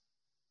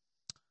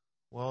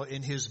Well,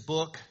 in his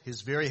book,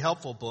 his very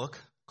helpful book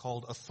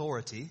called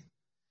Authority,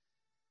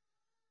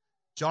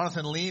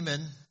 Jonathan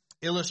Leeman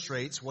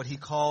illustrates what he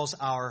calls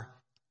our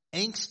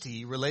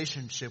angsty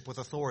relationship with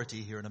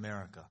authority here in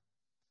America.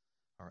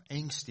 Our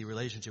angsty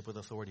relationship with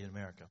authority in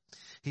America.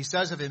 He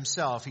says of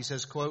himself, he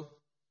says, quote,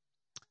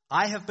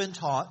 "I have been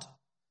taught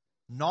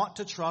not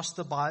to trust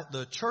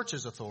the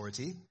church's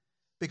authority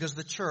because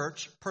the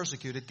church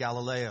persecuted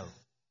Galileo.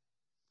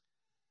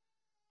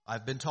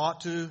 I've been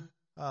taught to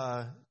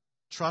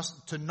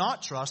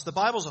not trust the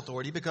Bible's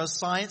authority because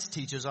science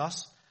teaches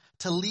us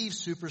to leave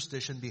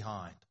superstition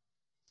behind.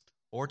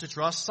 Or to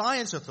trust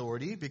science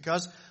authority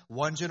because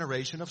one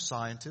generation of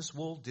scientists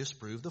will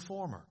disprove the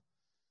former.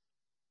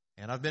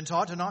 And I've been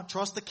taught to not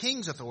trust the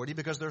king's authority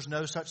because there's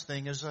no such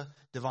thing as a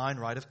divine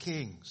right of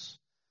kings.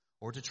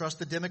 Or to trust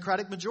the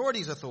Democratic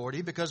majority's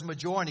authority because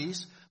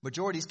majorities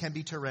can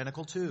be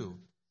tyrannical too.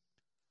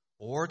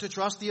 Or to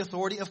trust the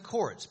authority of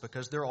courts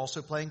because they're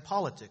also playing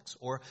politics.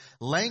 Or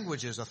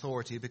language's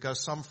authority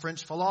because some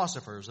French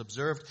philosophers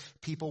observed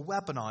people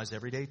weaponize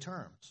everyday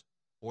terms.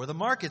 Or the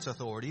market's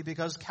authority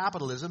because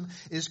capitalism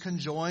is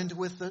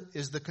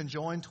the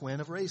conjoined twin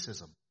of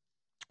racism.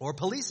 Or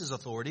police's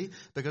authority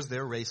because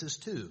they're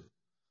racist too.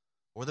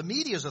 Or the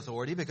media's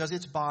authority because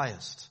it's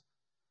biased.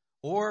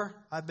 Or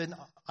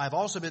I've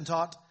also been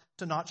taught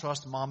to not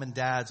trust mom and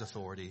dad's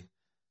authority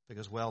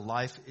because, well,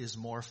 life is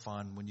more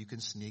fun when you can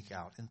sneak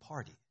out and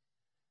party."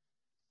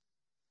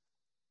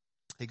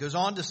 He goes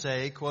on to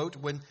say, quote,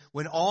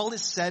 when all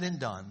is said and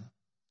done,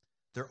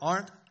 there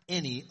aren't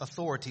any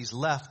authorities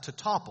left to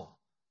topple.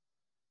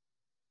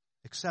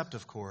 Except,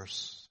 of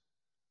course,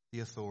 the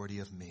authority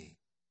of me.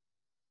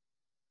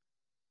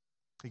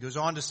 He goes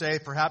on to say,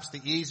 perhaps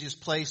the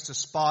easiest place to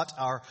spot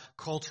our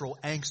cultural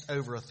angst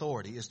over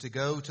authority is to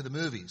go to the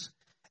movies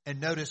and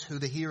notice who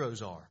the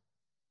heroes are.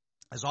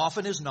 As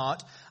often as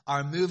not,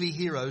 our movie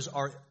heroes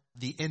are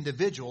the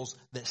individuals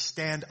that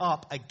stand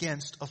up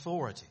against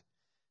authority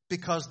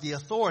because the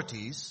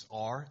authorities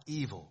are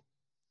evil.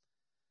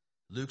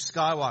 Luke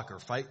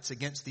Skywalker fights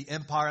against the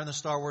Empire in the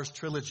Star Wars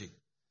trilogy.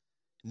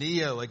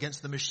 Neo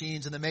against the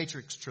machines in the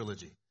Matrix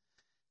trilogy.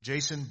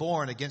 Jason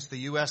Bourne against the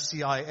U.S.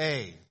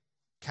 CIA.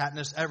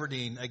 Katniss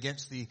Everdeen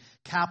against the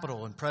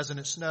Capitol and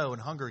President Snow in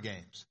Hunger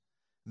Games.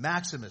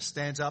 Maximus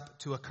stands up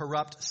to a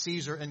corrupt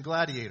Caesar in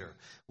Gladiator.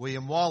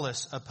 William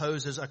Wallace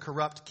opposes a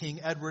corrupt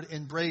King Edward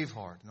in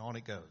Braveheart, and on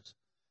it goes.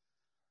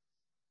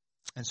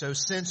 And so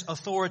since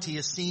authority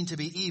is seen to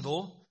be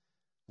evil,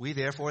 we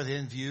therefore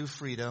then view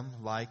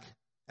freedom like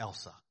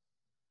Elsa.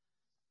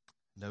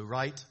 No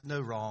right,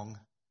 no wrong,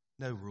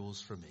 no rules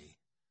for me.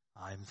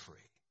 I'm free.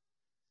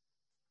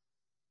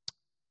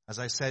 As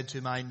I said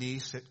to my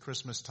niece at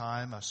Christmas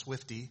time, a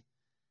Swiftie,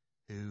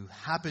 who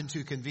happened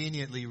to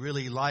conveniently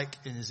really like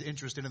and is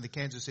interested in the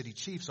Kansas City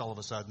Chiefs all of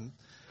a sudden,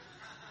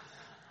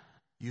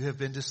 "You have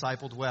been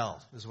discipled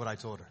well," is what I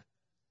told her.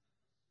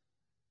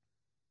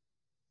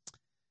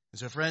 And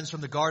so, friends,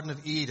 from the Garden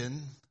of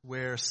Eden,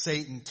 where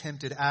Satan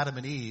tempted Adam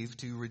and Eve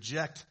to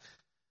reject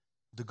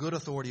the good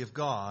authority of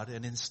God,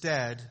 and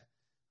instead,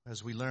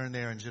 as we learn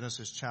there in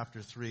Genesis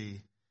chapter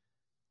 3,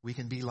 we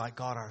can be like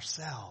God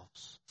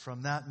ourselves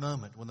from that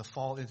moment when the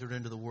fall entered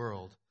into the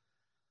world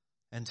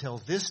until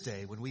this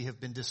day when we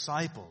have been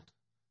discipled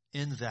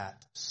in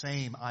that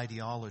same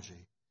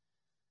ideology.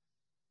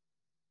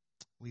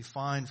 We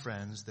find,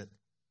 friends, that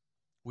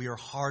we are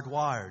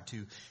hardwired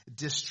to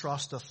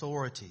distrust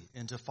authority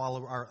and to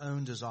follow our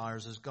own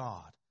desires as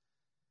God.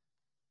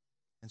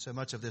 And so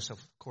much of this, of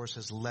course,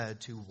 has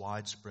led to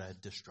widespread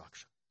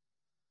destruction.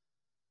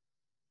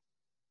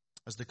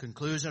 As the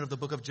conclusion of the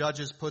book of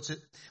Judges puts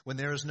it, when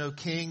there is no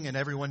king and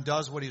everyone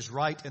does what is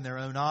right in their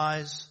own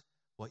eyes,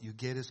 what you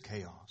get is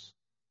chaos.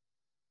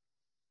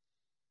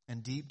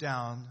 And deep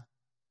down,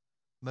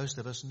 most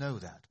of us know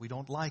that. We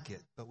don't like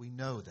it, but we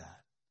know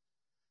that.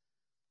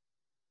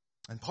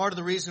 And part of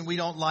the reason we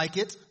don't like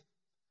it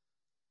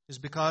is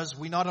because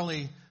we not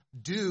only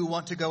do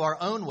want to go our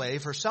own way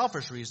for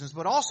selfish reasons,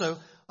 but also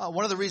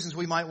one of the reasons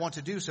we might want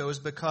to do so is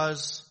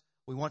because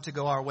we want to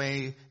go our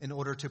way in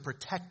order to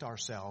protect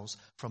ourselves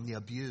from the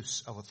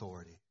abuse of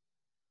authority.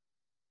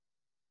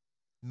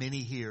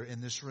 Many here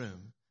in this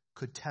room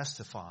could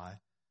testify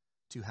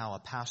to how a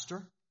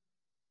pastor,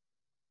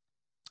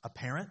 a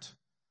parent,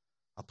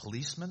 a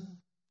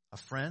policeman, a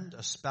friend,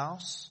 a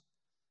spouse,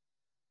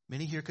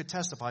 many here could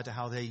testify to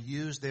how they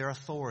use their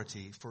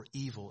authority for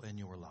evil in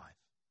your life.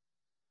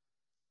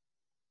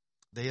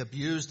 They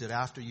abused it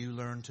after you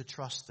learned to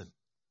trust them.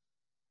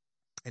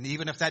 And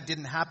even if that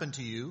didn't happen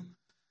to you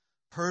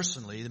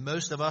personally,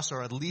 most of us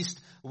are at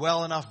least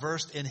well enough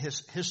versed in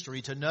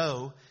history to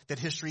know that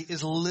history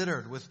is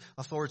littered with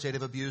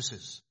authoritative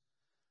abuses.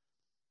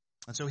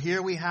 And so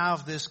here we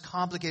have this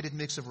complicated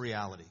mix of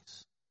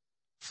realities.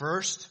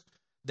 First,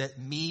 that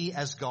me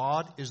as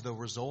God is the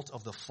result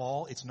of the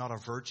fall. It's not a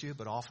virtue,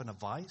 but often a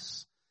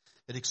vice.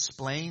 It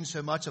explains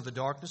so much of the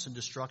darkness and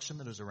destruction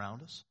that is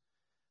around us.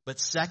 But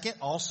second,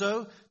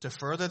 also, to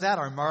further that,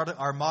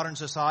 our modern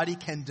society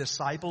can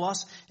disciple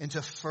us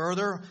into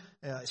further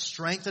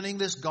strengthening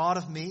this God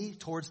of me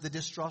towards the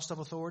distrust of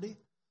authority.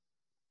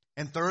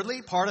 And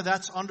thirdly, part of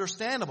that's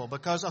understandable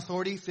because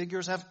authority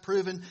figures have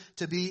proven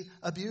to be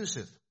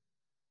abusive.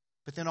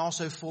 But then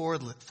also,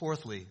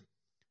 fourthly,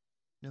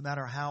 no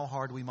matter how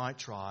hard we might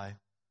try,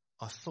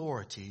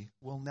 authority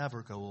will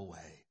never go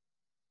away.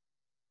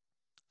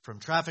 From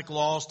traffic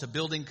laws to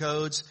building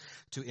codes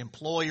to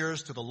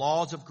employers to the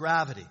laws of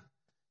gravity,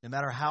 no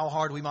matter how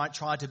hard we might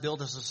try to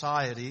build a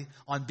society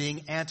on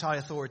being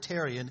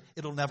anti-authoritarian,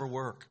 it'll never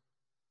work.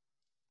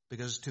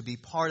 Because to be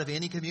part of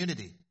any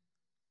community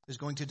is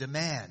going to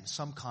demand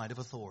some kind of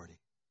authority.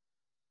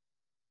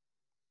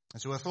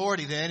 And so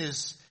authority then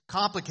is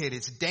complicated.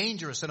 It's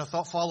dangerous in a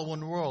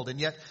thought-following world. And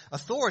yet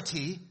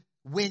authority,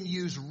 when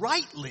used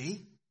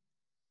rightly,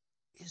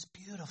 is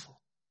beautiful.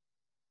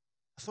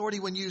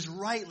 Authority, when used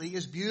rightly,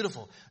 is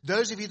beautiful.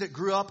 Those of you that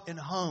grew up in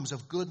homes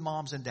of good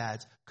moms and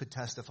dads could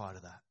testify to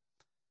that.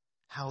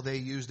 How they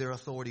use their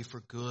authority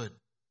for good.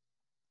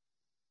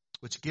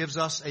 Which gives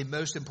us a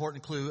most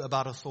important clue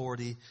about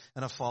authority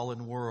in a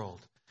fallen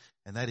world.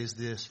 And that is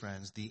this,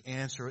 friends. The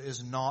answer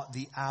is not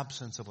the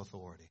absence of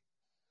authority.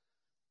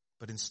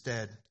 But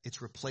instead,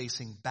 it's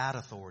replacing bad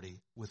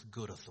authority with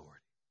good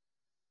authority.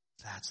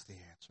 That's the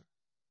answer.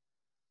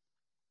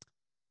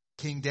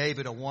 King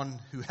David, a one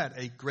who had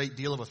a great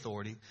deal of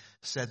authority,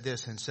 said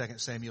this in 2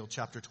 Samuel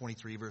chapter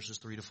 23, verses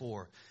 3 to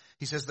 4.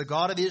 He says, "The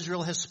God of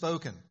Israel has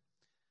spoken.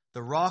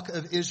 The rock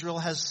of Israel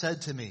has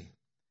said to me,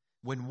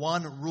 when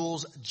one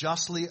rules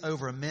justly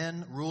over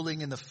men,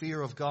 ruling in the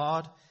fear of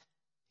God,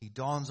 he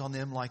dawns on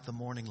them like the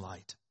morning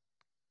light,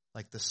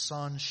 like the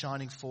sun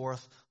shining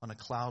forth on a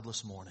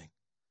cloudless morning,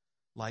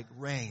 like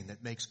rain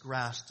that makes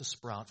grass to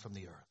sprout from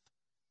the earth."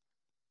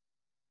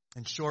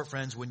 In short,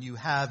 friends, when you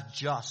have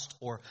just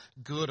or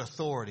good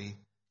authority,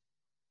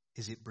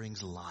 it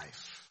brings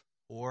life.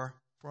 Or,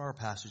 for our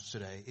passage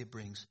today, it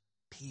brings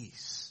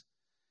peace.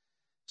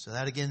 So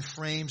that again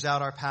frames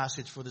out our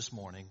passage for this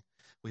morning.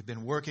 We've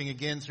been working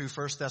again through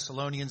 1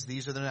 Thessalonians.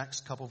 These are the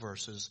next couple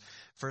verses.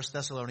 1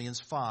 Thessalonians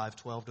 5,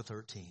 12 to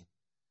 13.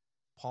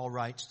 Paul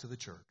writes to the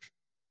church,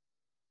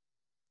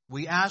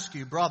 "We ask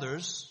you,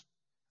 brothers,"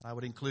 I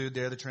would include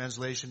there the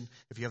translation,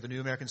 if you have the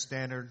New American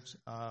Standard,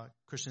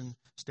 Christian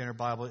Standard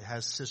Bible, it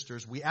has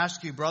sisters. "We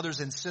ask you,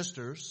 brothers and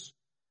sisters,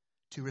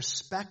 to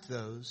respect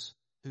those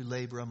who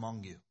labor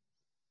among you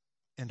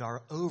and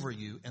are over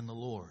you in the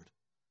Lord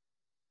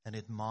and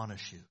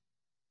admonish you,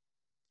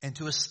 and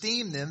to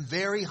esteem them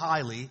very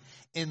highly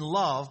in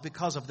love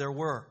because of their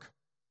work.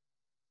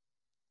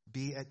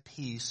 Be at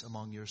peace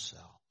among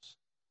yourselves.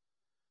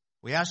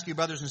 We ask you,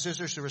 brothers and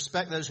sisters, to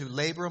respect those who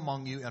labor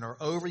among you and are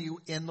over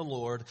you in the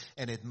Lord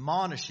and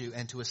admonish you,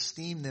 and to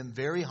esteem them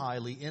very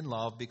highly in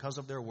love because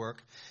of their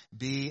work.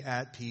 Be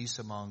at peace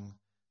among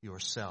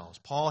yourselves."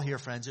 Paul here,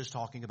 friends, is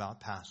talking about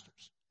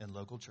pastors in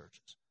local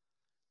churches.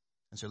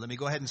 And so let me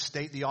go ahead and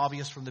state the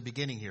obvious from the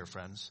beginning here,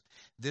 friends.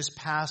 This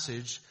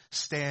passage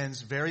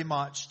stands very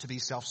much to be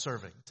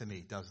self-serving to me,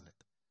 doesn't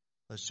it?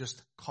 Let's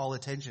just call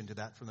attention to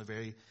that from the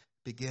very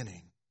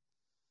beginning.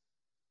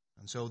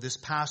 And so this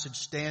passage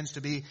stands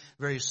to be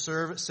very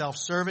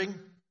self-serving.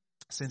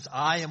 Since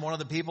I am one of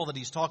the people that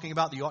he's talking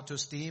about that you ought to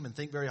esteem and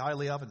think very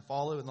highly of and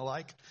follow and the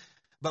like.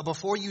 But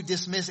before you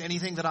dismiss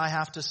anything that I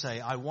have to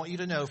say, I want you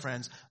to know,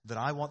 friends, that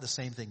I want the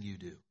same thing you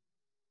do.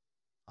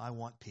 I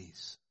want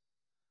peace.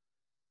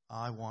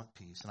 I want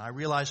peace. And I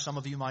realize some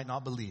of you might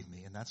not believe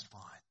me, and that's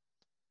fine.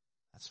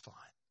 That's fine.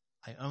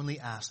 I only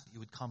ask that you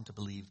would come to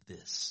believe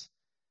this.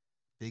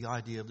 Big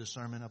idea of the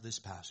sermon of this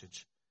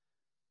passage.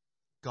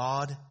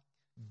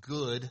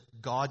 Good,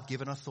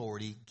 God-given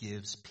authority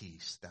gives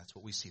peace. That's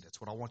what we see. That's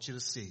what I want you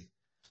to see.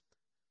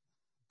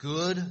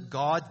 Good,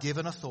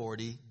 God-given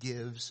authority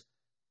gives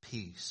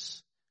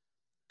peace.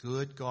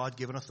 Good,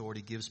 God-given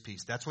authority gives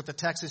peace. That's what the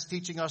text is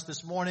teaching us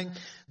this morning.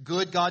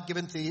 Good,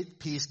 God-given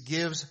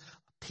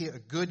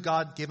Good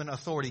God-given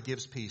authority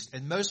gives peace.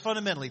 And most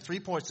fundamentally, 3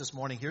 points this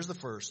morning. Here's the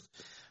first.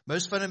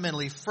 Most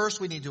fundamentally,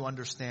 first we need to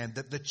understand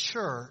that the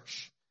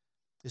church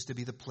is to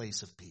be the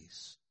place of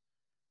peace.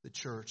 The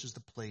church is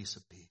the place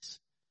of peace.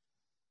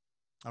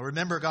 Now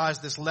remember, guys,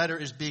 this letter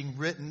is being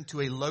written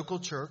to a local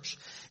church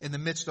in the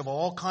midst of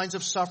all kinds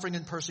of suffering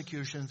and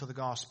persecution for the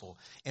gospel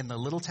in the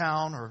little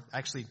town, or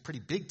actually pretty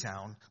big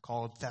town,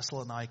 called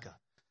Thessalonica,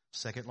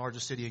 second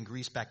largest city in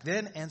Greece back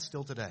then and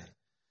still today.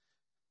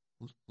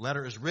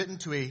 Letter is written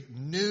to a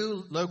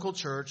new local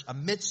church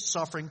amidst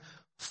suffering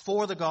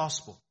for the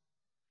gospel.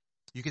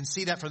 You can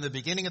see that from the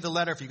beginning of the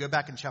letter. If you go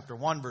back in chapter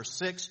 1, verse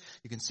 6,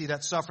 you can see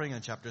that suffering.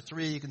 In chapter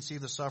 3, you can see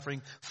the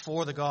suffering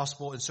for the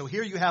gospel. And so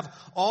here you have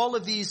all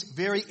of these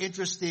very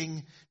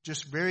interesting,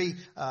 just very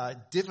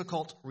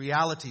difficult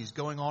realities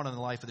going on in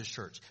the life of this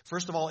church.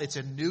 First of all, it's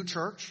a new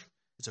church.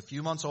 It's a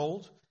few months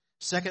old.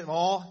 Second of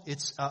all,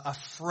 it's a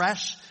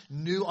fresh,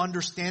 new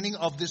understanding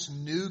of this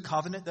new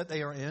covenant that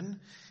they are in.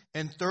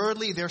 And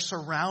thirdly, they're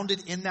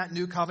surrounded in that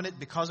new covenant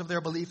because of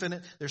their belief in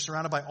it. They're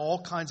surrounded by all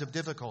kinds of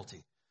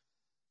difficulty.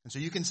 And so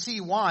you can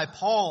see why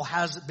Paul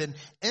has been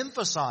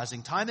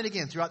emphasizing time and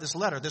again throughout this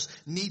letter this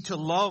need to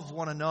love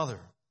one another.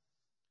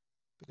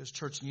 Because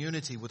church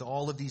unity with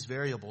all of these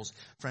variables,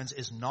 friends,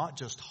 is not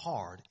just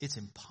hard, it's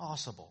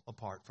impossible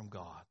apart from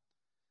God.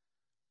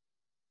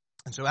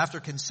 And so after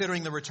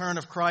considering the return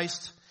of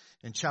Christ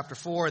in chapter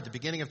 4, at the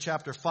beginning of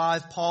chapter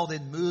 5, Paul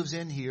then moves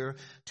in here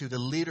to the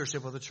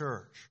leadership of the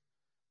church.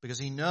 Because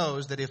he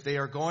knows that if they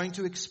are going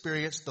to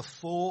experience the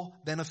full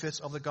benefits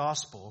of the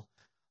gospel,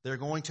 they're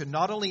going to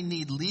not only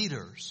need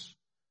leaders,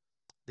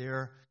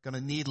 they're going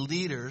to need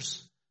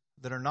leaders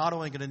that are not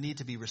only going to need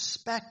to be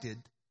respected,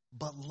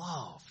 but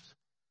loved.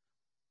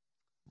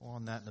 More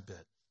on that in a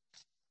bit.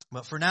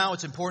 But for now,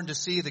 it's important to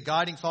see the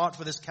guiding thought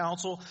for this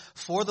council,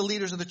 for the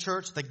leaders of the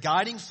church. The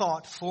guiding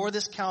thought for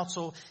this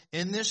council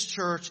in this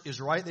church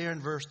is right there in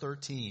verse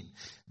 13.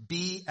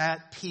 Be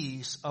at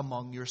peace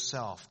among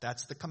yourself.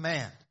 That's the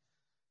command.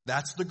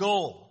 That's the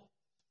goal.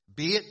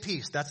 Be at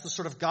peace. That's the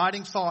sort of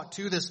guiding thought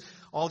to this,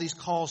 all these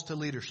calls to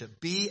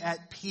leadership. Be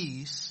at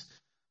peace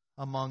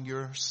among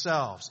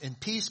yourselves. And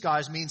peace,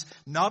 guys, means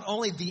not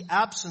only the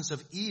absence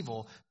of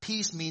evil,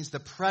 peace means the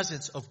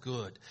presence of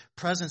good,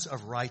 presence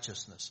of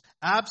righteousness.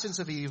 Absence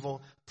of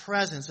evil,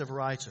 presence of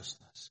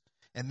righteousness.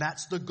 And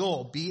that's the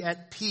goal. Be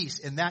at peace.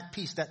 And that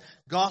peace, that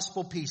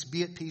gospel peace,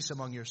 be at peace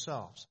among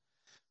yourselves.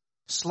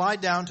 Slide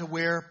down to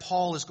where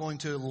Paul is going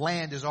to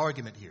land his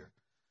argument here.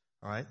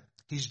 All right?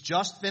 He's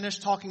just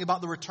finished talking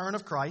about the return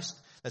of Christ.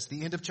 That's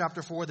the end of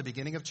chapter 4, the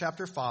beginning of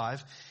chapter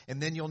 5. And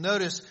then you'll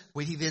notice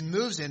what he then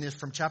moves in is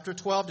from chapter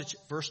 12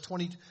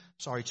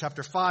 to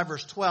chapter 5,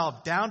 verse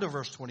 12 down to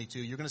verse 22.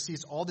 You're going to see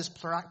it's all this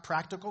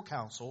practical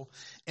counsel.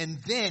 And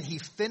then he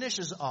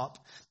finishes up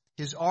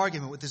his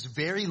argument with this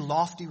very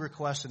lofty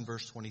request in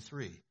verse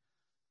 23.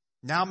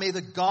 Now may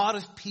the God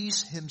of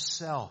peace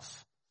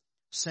himself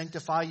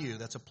sanctify you.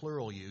 That's a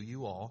plural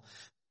you all.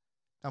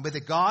 Now may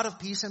the God of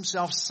peace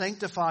himself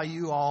sanctify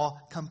you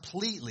all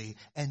completely,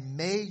 and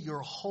may your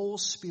whole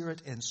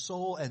spirit and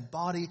soul and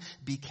body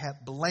be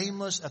kept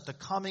blameless at the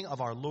coming of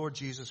our Lord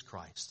Jesus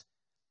Christ.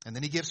 And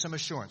then he gives some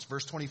assurance.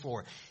 Verse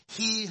 24,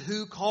 he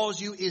who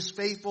calls you is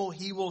faithful,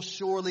 he will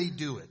surely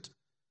do it.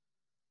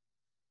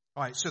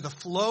 All right, so the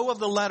flow of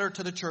the letter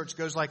to the church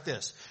goes like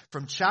this.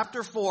 From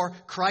chapter 4,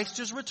 Christ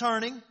is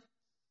returning.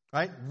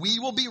 Right? We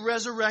will be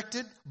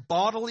resurrected,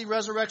 bodily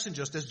resurrection,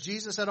 just as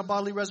Jesus had a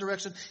bodily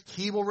resurrection.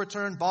 He will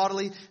return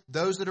bodily.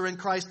 Those that are in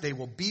Christ, they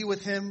will be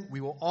with him.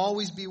 We will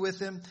always be with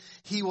him.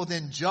 He will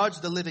then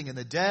judge the living and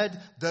the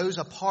dead. Those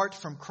apart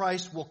from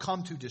Christ will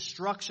come to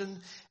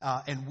destruction.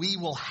 And we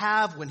will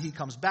have, when he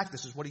comes back,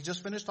 this is what he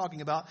just finished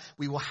talking about,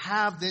 we will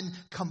have then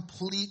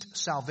complete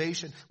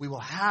salvation. We will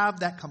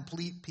have that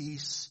complete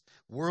peace,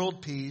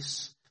 world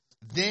peace.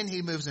 Then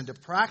he moves into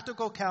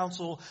practical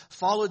counsel,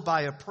 followed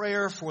by a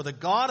prayer for the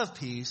God of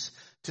peace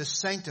to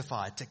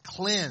sanctify, to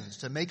cleanse,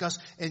 to make us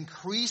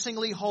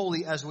increasingly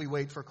holy as we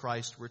wait for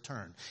Christ's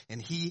return. And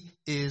he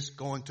is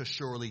going to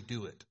surely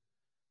do it.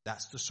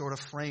 That's the sort of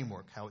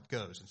framework, how it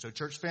goes. And so,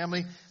 church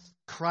family,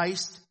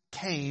 Christ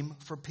came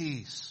for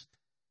peace.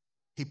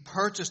 He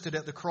purchased it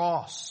at the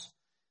cross.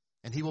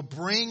 And he will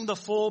bring the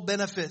full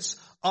benefits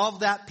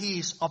of that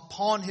peace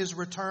upon his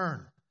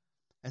return.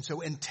 And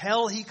so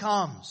until he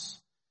comes,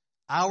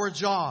 our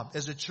job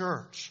as a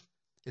church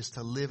is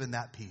to live in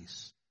that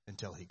peace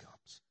until he comes.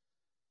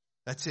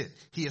 That's it.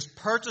 He has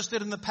purchased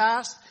it in the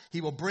past.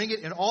 He will bring it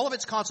in all of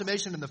its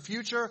consummation in the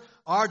future.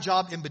 Our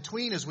job in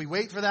between as we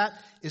wait for that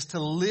is to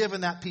live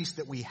in that peace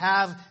that we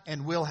have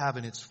and will have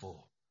in its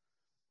full.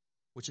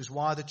 Which is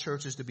why the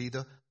church is to be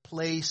the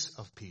place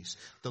of peace.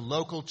 The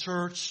local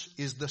church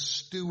is the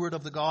steward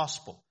of the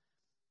gospel.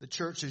 The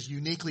church is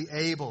uniquely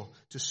able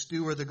to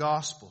steward the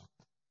gospel.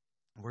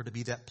 We're to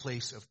be that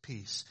place of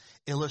peace,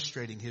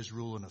 illustrating his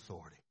rule and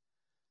authority.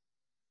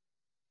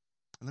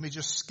 And let me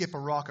just skip a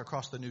rock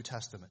across the New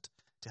Testament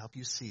to help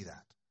you see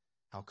that.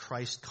 How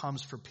Christ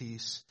comes for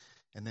peace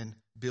and then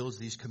builds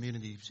these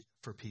communities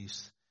for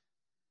peace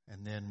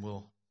and then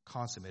will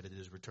consummate it at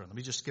his return. Let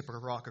me just skip a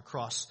rock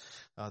across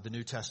the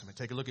New Testament.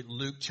 Take a look at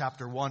Luke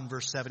chapter 1,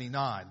 verse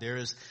 79. There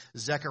is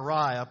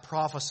Zechariah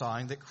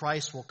prophesying that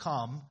Christ will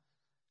come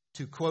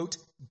to, quote,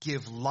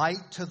 give light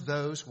to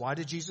those. Why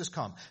did Jesus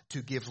come?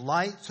 To give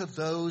light to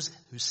those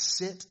who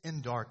sit in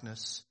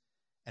darkness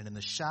and in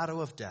the shadow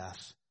of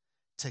death,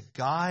 to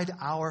guide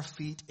our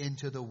feet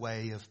into the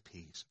way of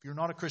peace. If you're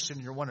not a Christian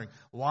and you're wondering,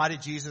 why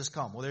did Jesus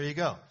come? Well, there you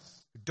go.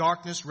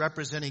 Darkness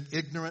representing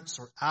ignorance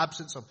or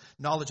absence of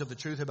knowledge of the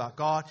truth about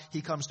God. He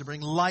comes to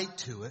bring light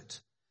to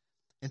it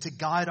and to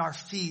guide our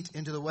feet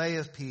into the way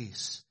of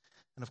peace.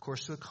 And of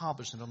course, to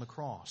accomplish it on the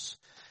cross.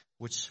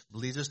 Which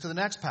leads us to the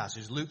next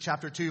passage, Luke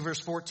chapter 2, verse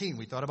 14.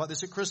 We thought about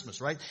this at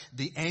Christmas, right?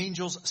 The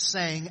angels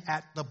sang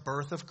at the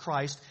birth of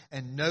Christ,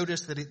 and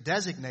notice that it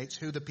designates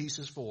who the peace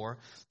is for.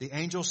 The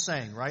angels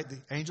sang, right?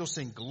 The angels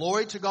sing,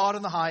 glory to God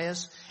in the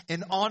highest,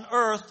 and on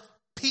earth,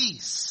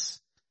 peace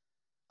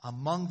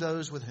among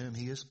those with whom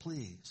he is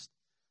pleased.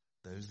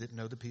 Those that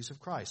know the peace of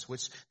Christ,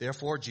 which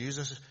therefore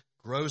Jesus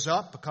grows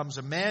up, becomes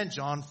a man.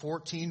 John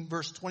 14,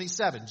 verse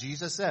 27,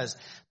 Jesus says,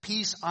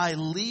 "Peace I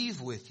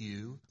leave with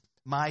you,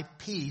 my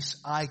peace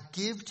I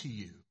give to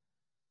you.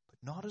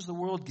 But not as the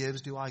world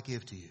gives do I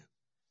give to you."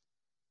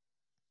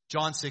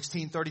 John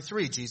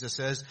 16:33, Jesus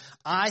says,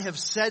 "I have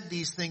said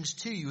these things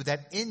to you,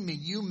 that in me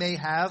you may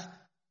have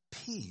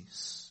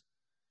peace.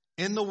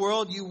 In the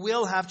world you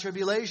will have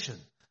tribulation,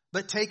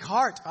 but take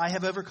heart, I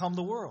have overcome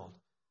the world."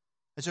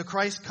 And so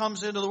Christ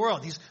comes into the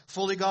world. He's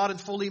fully God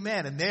and fully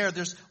man. And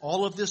there's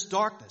all of this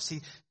darkness.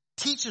 He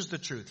teaches the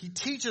truth. He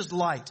teaches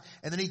light.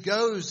 And then he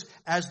goes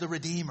as the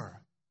Redeemer.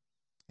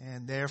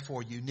 And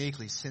therefore,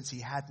 uniquely, since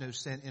he had no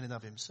sin in and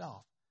of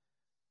himself,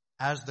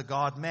 as the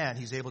God-man,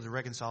 he's able to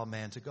reconcile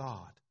man to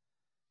God.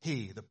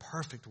 He, the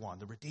perfect one,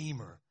 the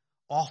Redeemer,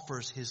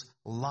 offers his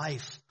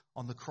life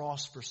on the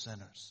cross for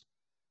sinners.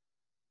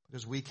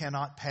 Because we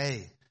cannot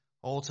pay,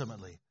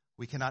 ultimately.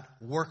 We cannot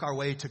work our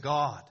way to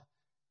God.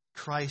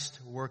 Christ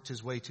worked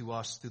his way to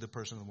us through the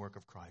person and work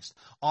of Christ,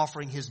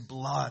 offering his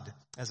blood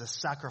as a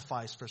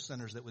sacrifice for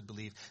sinners that would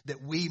believe,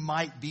 that we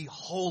might be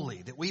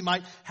holy, that we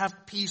might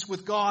have peace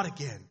with God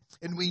again.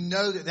 And we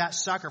know that that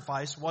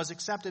sacrifice was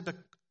accepted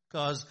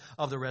because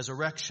of the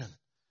resurrection.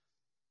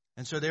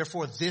 And so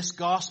therefore, this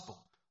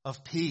gospel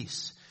of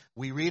peace,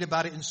 we read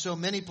about it in so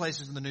many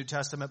places in the New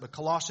Testament, but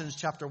Colossians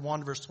chapter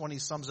 1 verse 20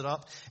 sums it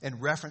up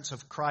in reference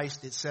of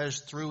Christ. It says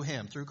through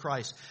him, through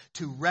Christ,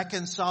 to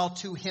reconcile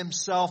to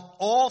himself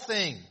all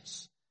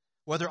things,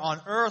 whether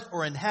on earth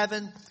or in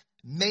heaven,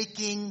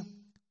 making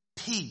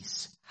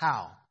peace.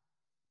 How?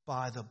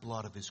 By the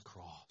blood of his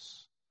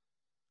cross.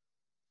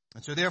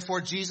 And so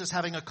therefore, Jesus,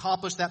 having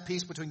accomplished that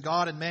peace between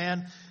God and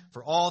man,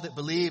 for all that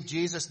believe,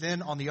 Jesus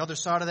then, on the other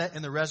side of that,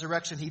 in the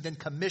resurrection, he then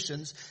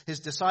commissions his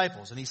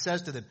disciples. And he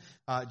says to them,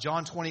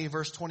 John 20,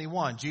 verse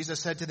 21, Jesus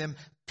said to them,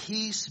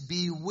 "Peace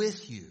be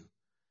with you."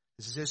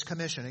 This is his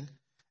commissioning.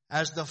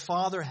 "As the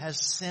Father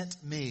has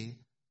sent me,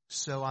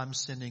 so I'm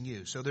sending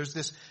you." So there's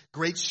this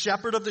great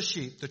shepherd of the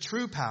sheep, the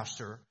true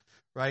pastor,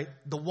 right?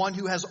 The one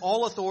who has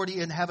all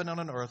authority in heaven and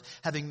on earth,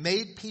 having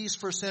made peace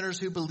for sinners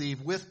who believe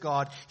with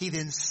God, he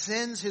then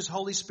sends his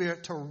Holy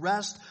Spirit to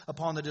rest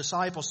upon the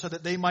disciples so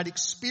that they might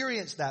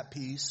experience that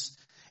peace.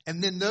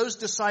 And then those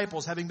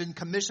disciples, having been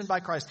commissioned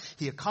by Christ,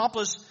 he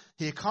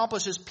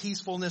accomplishes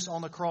peacefulness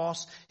on the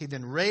cross. He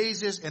then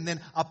raises and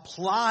then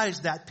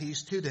applies that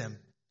peace to them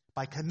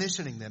by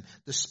commissioning them.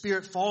 The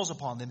Spirit falls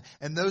upon them,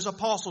 and those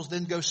apostles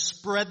then go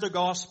spread the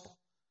gospel.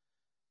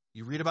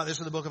 You read about this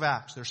in the book of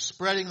Acts. They're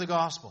spreading the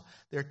gospel.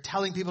 They're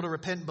telling people to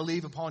repent and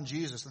believe upon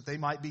Jesus, that they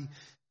might be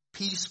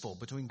peaceful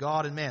between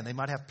God and man. They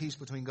might have peace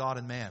between God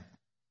and man.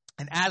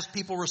 And as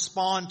people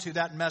respond to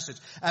that message,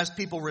 as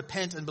people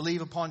repent and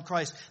believe upon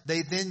Christ,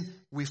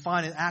 we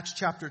find in Acts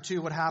chapter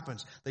 2 what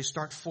happens. They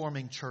start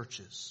forming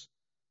churches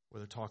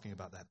where they're talking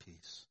about that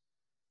peace.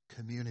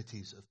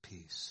 Communities of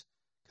peace.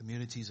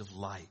 Communities of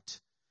light.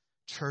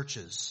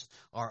 Churches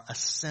are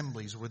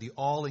assemblies where the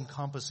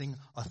all-encompassing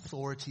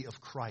authority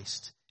of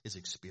Christ is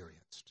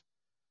experienced.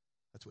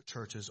 That's what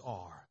churches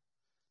are.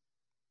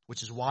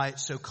 Which is why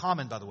it's so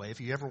common, by the way, if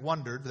you ever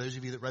wondered, those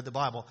of you that read the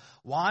Bible,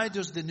 why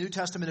does the New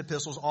Testament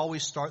epistles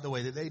always start the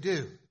way that they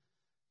do?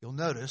 You'll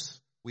notice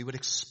we would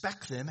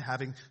expect them,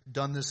 having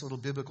done this little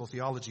biblical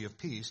theology of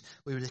peace,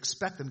 we would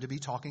expect them to be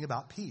talking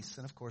about peace.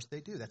 And of course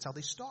they do. That's how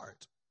they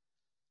start.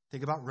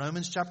 Think about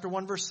Romans chapter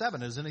 1 verse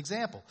 7 as an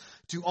example.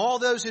 "To all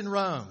those in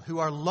Rome who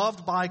are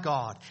loved by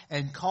God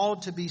and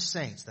called to be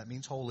saints," that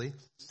means holy,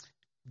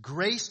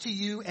 "grace to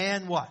you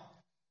and" what?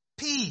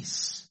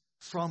 "Peace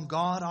from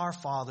God our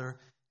Father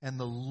and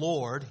the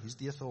Lord," he's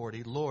the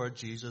authority, "Lord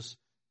Jesus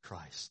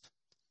Christ."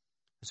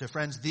 And so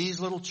friends, these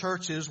little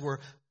churches were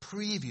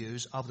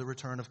previews of the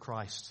return of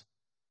Christ.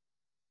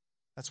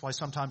 That's why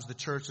sometimes the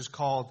church is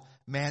called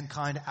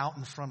mankind out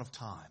in front of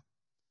time.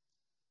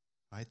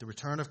 Right? The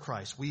return of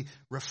Christ. We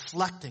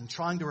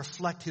trying to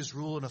reflect his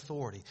rule and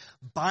authority.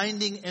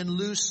 Binding and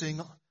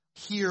loosing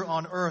here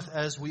on earth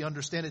as we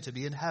understand it to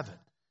be in heaven.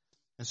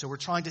 And so we're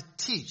trying to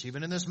teach,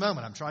 even in this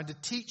moment, I'm trying to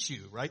teach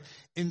you, right,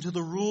 into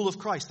the rule of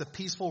Christ, the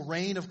peaceful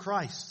reign of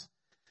Christ.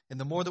 And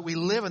the more that we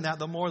live in that,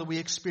 the more that we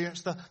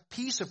experience the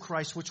peace of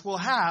Christ, which we'll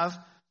have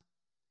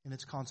in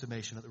its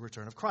consummation at the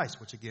return of Christ,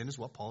 which again is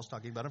what Paul's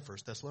talking about in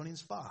 1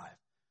 Thessalonians 5.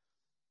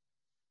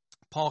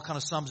 Paul kind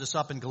of sums this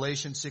up in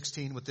Galatians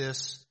 16 with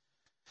this.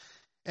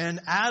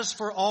 "And as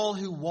for all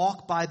who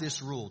walk by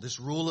this rule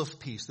of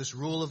peace, this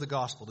rule of the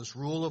gospel, this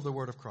rule of the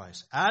word of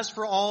Christ, as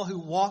for all who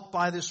walk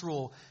by this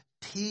rule,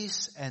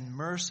 peace and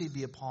mercy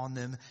be upon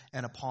them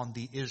and upon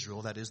the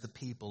Israel," that is the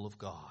people of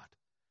God.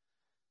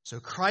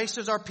 So Christ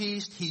is our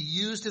peace. He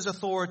used his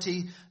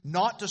authority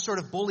not to sort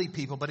of bully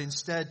people, but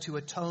instead to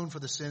atone for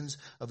the sins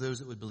of those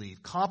that would believe,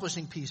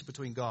 accomplishing peace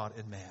between God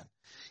and man.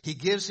 He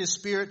gives his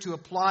Spirit to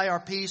apply our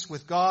peace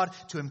with God,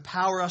 to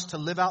empower us to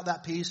live out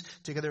that peace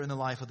together in the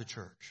life of the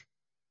church.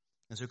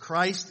 And so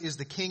Christ is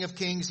the King of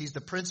Kings. He's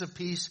the Prince of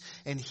Peace.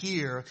 And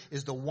here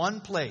is the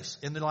one place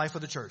in the life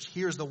of the church.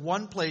 Here's the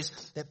one place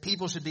that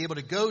people should be able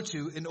to go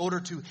to in order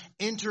to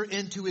enter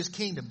into his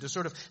kingdom, to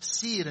sort of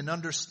see it and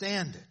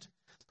understand it.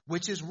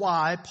 Which is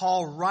why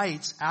Paul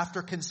writes,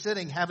 after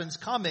considering heaven's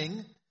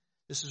coming,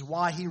 this is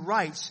why he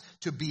writes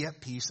to be at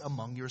peace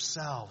among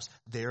yourselves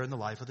there in the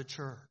life of the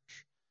church.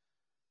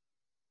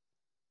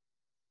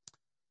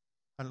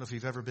 I don't know if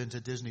you've ever been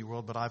to Disney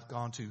World, but I've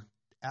gone to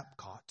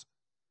Epcot.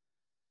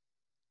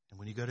 And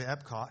when you go to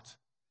Epcot,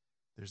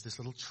 there's this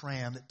little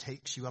tram that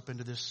takes you up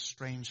into this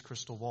strange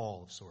crystal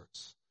wall of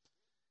sorts.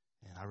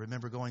 And I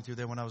remember going through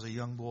there when I was a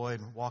young boy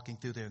and walking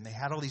through there, and they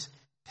had all these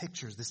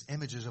pictures, these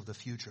images of the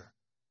future.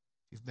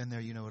 If you've been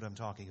there, you know what I'm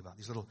talking about.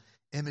 These little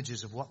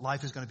images of what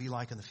life is going to be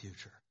like in the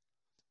future.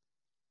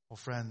 Well,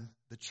 friend,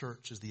 the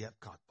church is the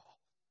Epcot ball,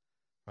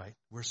 right?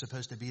 We're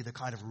supposed to be the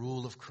kind of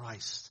rule of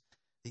Christ,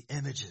 the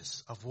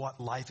images of what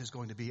life is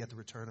going to be at the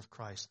return of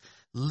Christ,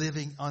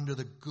 living under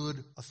the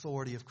good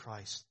authority of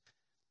Christ,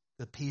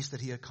 the peace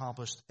that he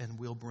accomplished and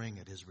will bring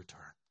at his return.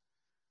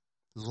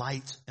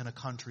 Light in a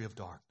country of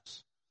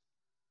darkness.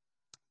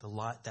 The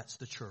light, that's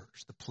the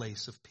church, the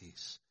place of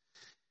peace.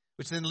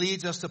 Which then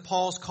leads us to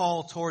Paul's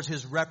call towards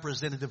his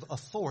representative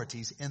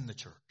authorities in the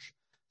church.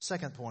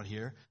 Second point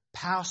here,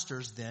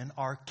 pastors then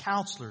are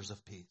counselors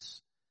of peace.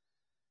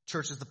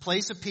 Church is the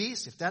place of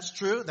peace. If that's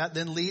true, that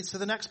then leads to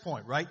the next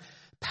point, right?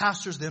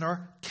 Pastors then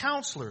are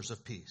counselors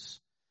of peace.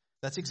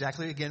 That's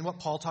exactly, again, what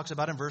Paul talks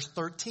about in verse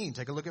 13.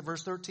 Take a look at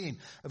verse 13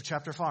 of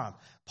chapter 5.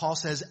 Paul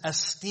says,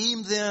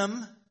 esteem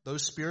them,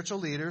 those spiritual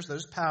leaders,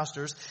 those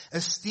pastors,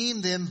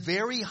 esteem them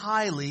very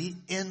highly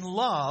in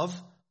love.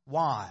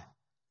 Why?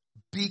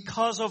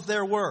 Because of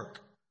their work.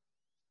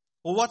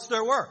 Well, what's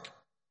their work?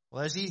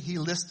 Well, as he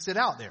lists it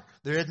out there.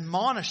 They're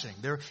admonishing.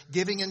 They're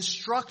giving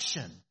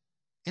instruction.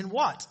 In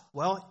what?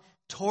 Well,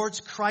 towards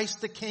Christ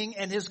the King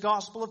and his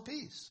gospel of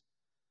peace.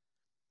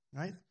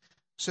 Right?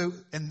 So,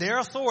 and their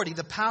authority,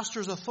 the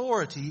pastor's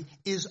authority,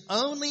 is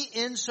only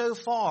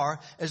insofar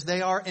as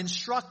they are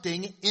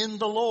instructing in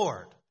the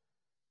Lord.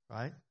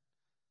 Right?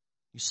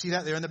 You see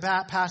that there in the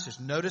passage.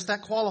 Notice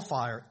that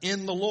qualifier,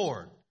 in the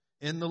Lord.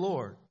 In the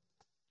Lord.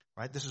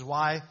 Right? This is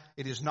why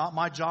it is not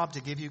my job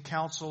to give you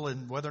counsel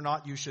and whether or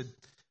not you should,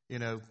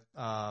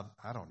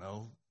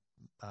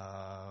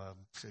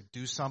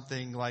 do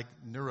something like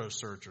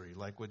neurosurgery,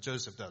 like what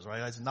Joseph does,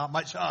 right? It's not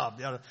my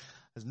job.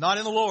 It's not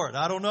in the Lord.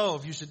 I don't know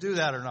if you should do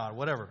that or not,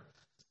 whatever.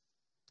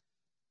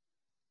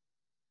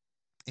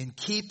 In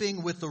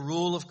keeping with the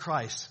rule of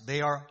Christ, they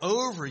are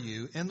over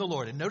you in the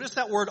Lord. And notice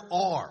that word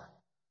are.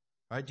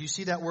 Right? Do you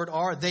see that word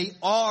are? They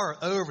are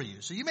over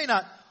you. So you may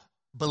not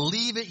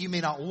believe it, you may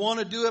not want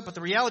to do it, but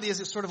the reality is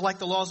it's sort of like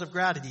the laws of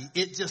gravity.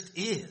 It just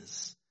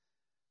is.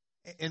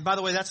 And by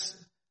the way,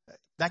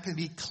 that can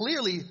be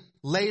clearly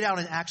laid out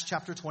in Acts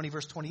chapter 20,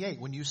 verse 28,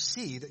 when you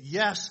see that,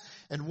 yes,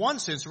 in one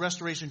sense,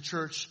 Restoration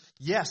Church,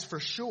 yes, for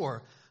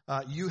sure,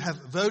 you have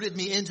voted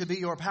me in to be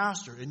your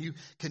pastor, and you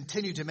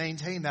continue to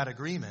maintain that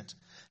agreement.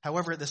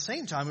 However, at the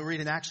same time, we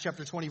read in Acts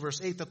chapter 20, verse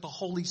 8, that the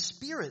Holy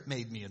Spirit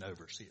made me an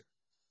overseer.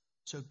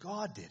 So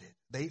God did it.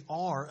 They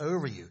are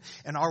over you.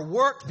 And our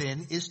work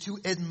then is to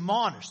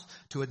admonish.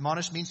 To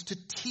admonish means to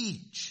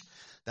teach.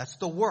 That's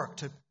the work,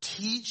 to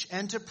teach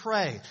and to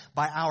pray.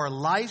 By our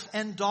life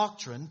and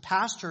doctrine,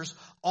 pastors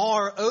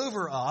are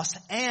over us,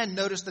 and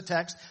notice the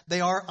text,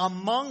 they are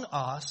among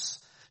us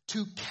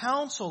to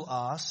counsel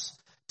us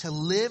to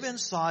live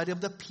inside of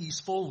the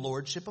peaceful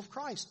lordship of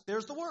Christ.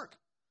 There's the work.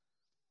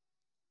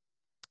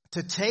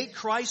 To take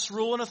Christ's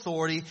rule and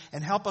authority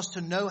and help us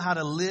to know how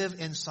to live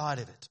inside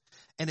of it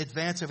in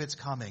advance of its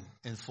coming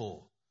in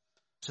full,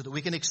 so that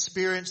we can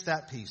experience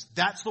that peace.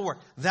 That's the work.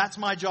 That's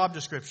my job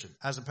description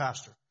as a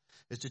pastor.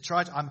 Is to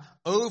try to, I'm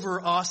over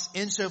us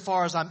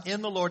insofar as I'm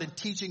in the Lord and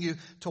teaching you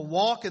to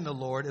walk in the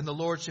Lord, in the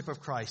lordship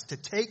of Christ. To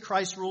take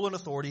Christ's rule and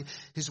authority,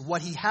 is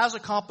what he has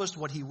accomplished,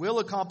 what he will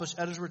accomplish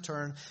at his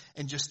return,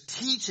 and just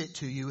teach it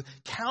to you,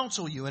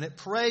 counsel you in it,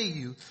 pray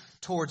you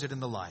towards it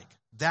and the like.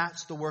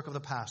 That's the work of the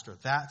pastor.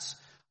 That's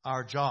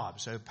our job.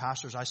 So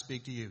pastors, I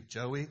speak to you.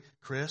 Joey,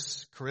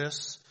 Chris,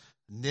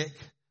 Nick,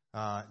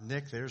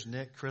 there's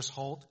Nick, Chris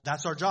Holt.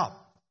 That's our job.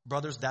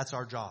 Brothers, that's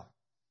our job.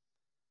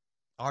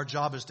 Our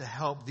job is to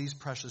help these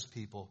precious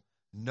people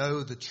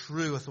know the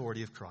true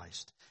authority of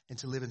Christ and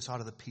to live inside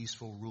of the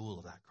peaceful rule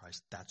of that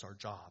Christ. That's our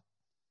job.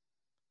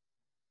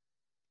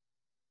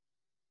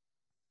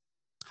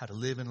 How to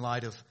live in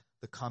light of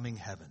the coming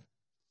heaven.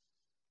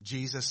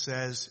 Jesus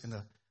says in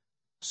the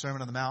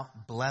Sermon on the Mount,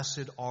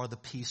 blessed are the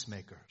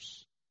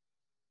peacemakers.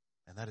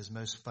 And that is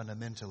most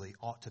fundamentally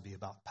ought to be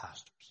about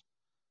pastors.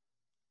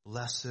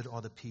 Blessed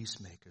are the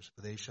peacemakers,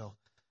 for they shall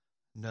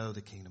know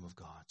the kingdom of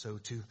God. So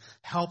to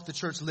help the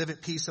church live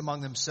at peace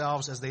among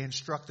themselves as they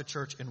instruct the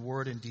church in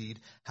word and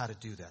deed how to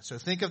do that. So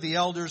think of the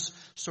elders,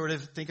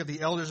 think of the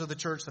elders of the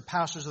church, the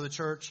pastors of the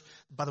church.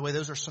 By the way,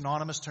 those are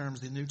synonymous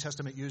terms. The New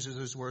Testament uses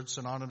those words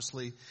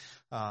synonymously.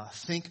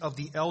 Think of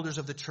the elders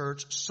of the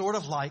church sort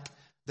of like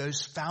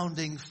those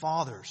founding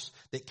fathers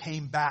that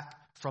came back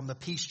from the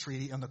peace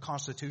treaty and the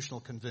Constitutional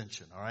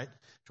Convention, all right?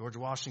 George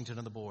Washington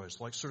and the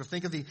boys. Like, sort of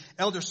think of the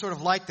elders sort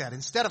of like that.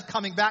 Instead of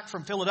coming back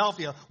from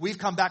Philadelphia, we've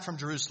come back from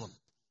Jerusalem,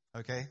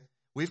 okay?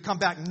 We've come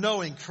back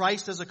knowing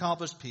Christ has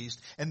accomplished peace,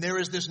 and there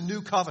is this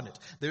new covenant.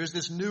 There is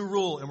this new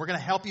rule, and we're going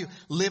to help you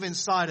live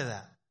inside of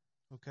that.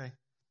 Okay?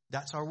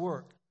 That's our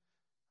work.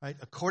 Right?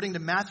 According to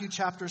Matthew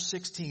chapter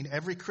 16,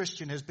 every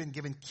Christian has been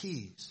given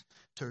keys,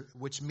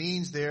 which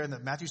means there in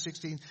Matthew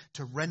 16,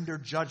 to render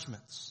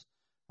judgments.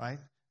 Right?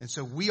 And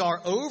so we are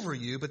over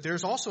you, but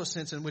there's also a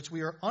sense in which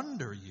we are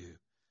under you.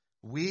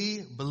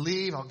 We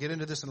believe, I'll get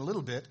into this in a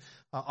little bit,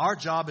 our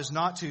job is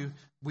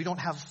we don't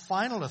have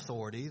final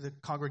authority, the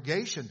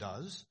congregation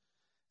does.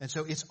 And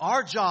so it's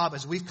our job,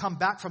 as we've come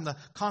back from the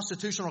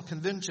Constitutional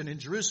Convention in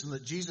Jerusalem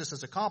that Jesus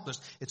has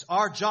accomplished, it's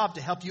our job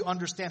to help you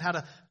understand how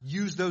to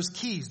use those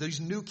keys,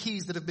 those new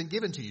keys that have been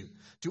given to you.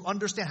 To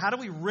understand, how do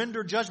we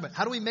render judgment?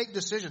 How do we make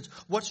decisions?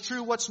 What's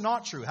true, what's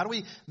not true? How do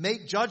we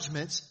make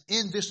judgments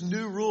in this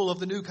new rule of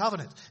the new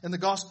covenant, in the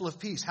gospel of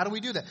peace? How do we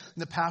do that?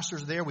 And the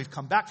pastor's there. We've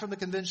come back from the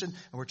convention,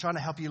 and we're trying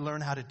to help you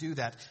learn how to do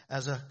that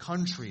as a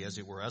country, as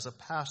it were, as a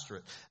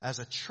pastorate, as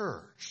a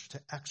church,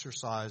 to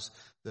exercise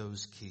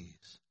those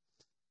keys.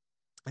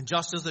 And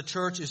just as the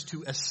church is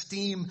to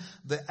esteem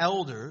the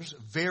elders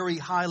very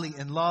highly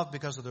in love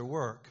because of their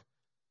work,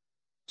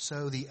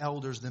 so the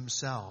elders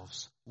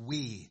themselves,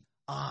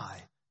 I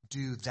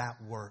do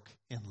that work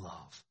in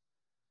love.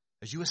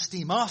 As you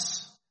esteem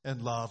us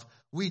in love,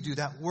 we do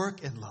that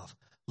work in love.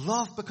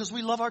 Love because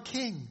we love our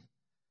King.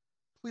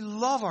 We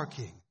love our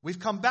King. We've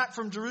come back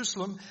from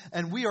Jerusalem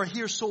and we are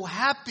here so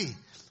happy,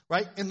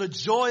 right, in the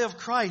joy of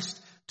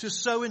Christ to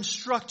so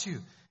instruct you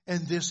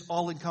in this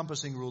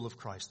all-encompassing rule of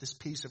Christ, this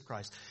peace of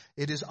Christ.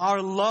 It is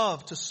our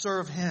love to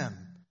serve Him.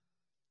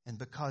 And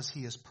because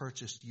He has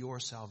purchased your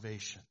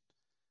salvation,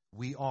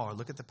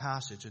 look at the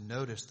passage and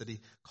notice that He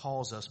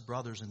calls us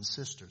brothers and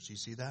sisters. You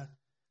see that?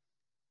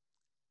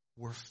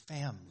 We're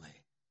family.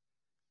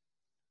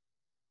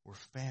 We're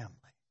family.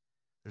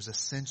 There's a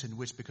sense in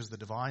which, because the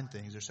divine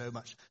things are so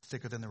much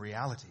thicker than the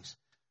realities,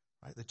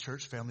 right? The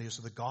church family,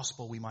 so the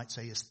gospel, we might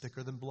say, is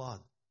thicker than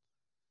blood.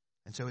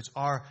 And so it's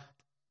our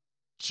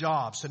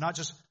job. So not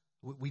just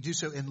we do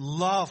so in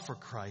love for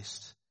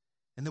Christ,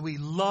 and then we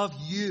love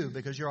you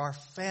because you're our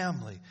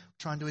family,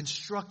 trying to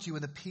instruct you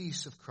in the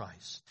peace of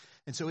Christ.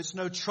 And so it's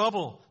no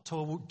trouble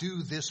to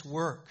do this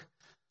work.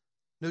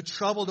 No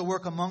trouble to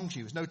work among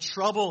you. It's no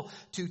trouble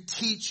to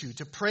teach you,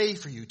 to pray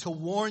for you, to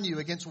warn you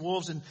against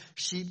wolves in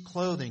sheep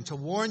clothing, to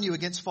warn you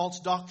against false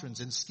doctrines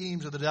and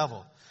schemes of the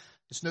devil.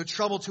 It's no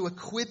trouble to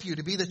equip you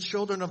to be the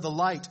children of the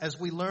light as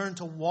we learn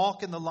to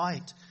walk in the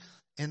light.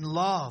 In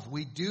love,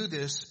 we do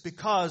this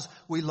because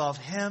we love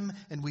Him,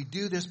 and we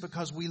do this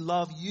because we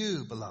love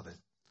you, beloved.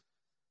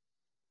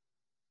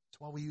 That's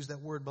why we use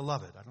that word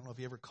beloved. I don't know if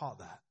you ever caught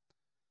that.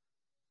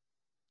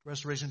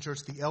 Restoration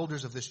Church, the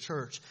elders of this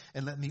church,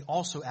 and let me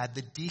also add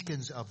the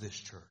deacons of this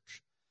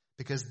church,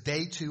 because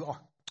they too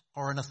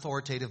are an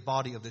authoritative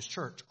body of this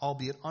church,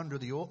 albeit under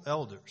the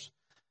elders.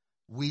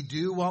 We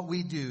do what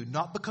we do,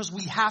 not because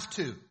we have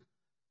to,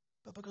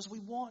 but because we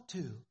want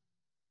to.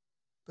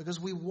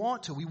 Because we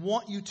want to. We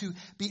want you to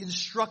be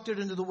instructed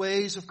into the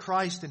ways of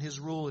Christ and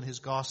His rule and His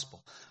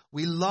gospel.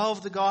 We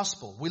love the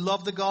gospel. We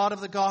love the God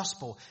of the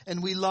gospel.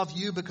 And we love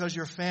you because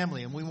you're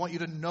family. And we want you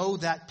to know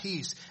that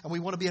peace. And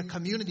we want to be a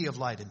community of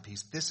light and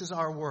peace. This is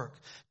our work,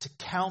 to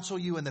counsel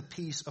you in the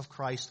peace of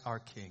Christ our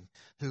King,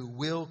 who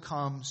will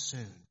come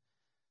soon.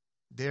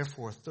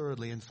 Therefore,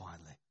 thirdly and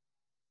finally,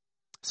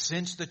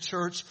 since the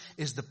church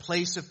is the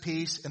place of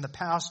peace and the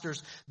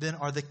pastors then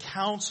are the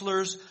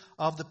counselors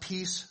of the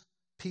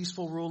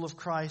peaceful rule of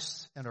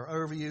Christ and are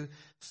over you.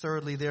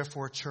 Thirdly,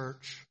 therefore,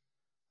 church,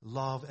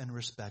 love and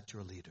respect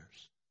your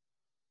leaders.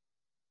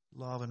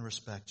 Love and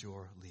respect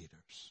your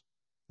leaders.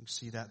 You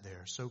see that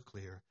there, so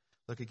clear.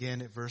 Look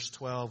again at verse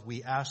 12.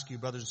 We ask you,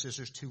 brothers and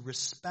sisters, to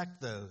respect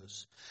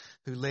those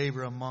who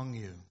labor among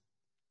you.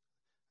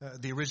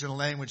 The original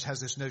language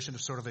has this notion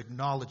of sort of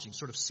acknowledging,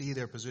 sort of see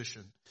their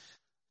position.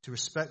 To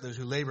respect those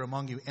who labor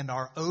among you and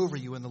are over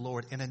you in the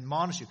Lord and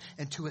admonish you,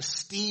 and to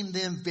esteem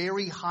them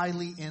very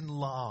highly in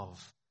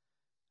love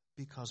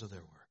because of their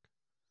work.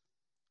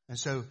 And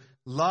so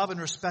love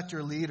and respect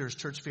your leaders,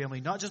 church family,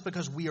 not just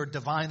because we are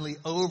divinely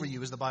over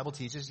you, as the Bible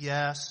teaches,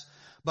 yes,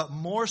 but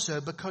more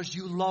so because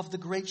you love the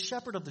great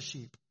shepherd of the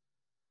sheep.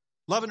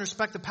 Love and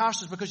respect the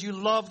pastors because you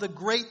love the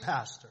great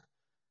pastor,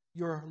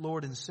 your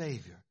Lord and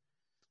Savior.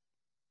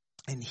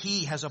 And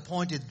He has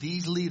appointed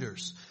these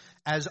leaders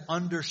as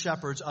under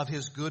shepherds of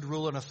His good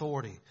rule and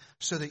authority,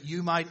 so that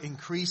you might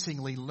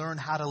increasingly learn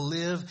how to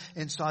live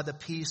inside the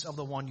peace of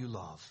the one you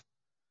love.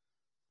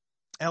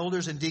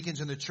 Elders and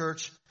deacons in the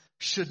church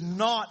should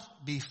not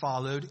be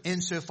followed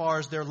insofar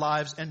as their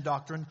lives and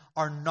doctrine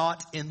are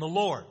not in the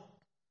Lord.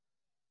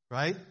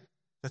 Right?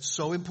 That's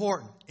so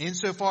important.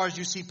 Insofar as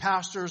you see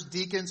pastors,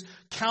 deacons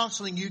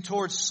counseling you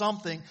towards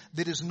something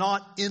that is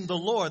not in the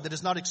Lord, that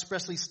is not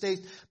expressly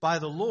stated by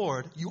the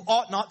Lord, you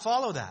ought not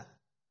follow that.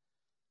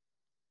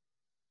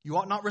 You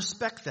ought not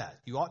respect that.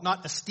 You ought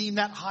not esteem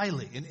that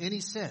highly in any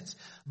sense.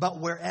 But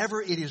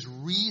wherever it is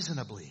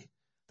reasonably,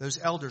 those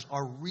elders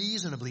are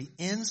reasonably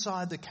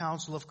inside the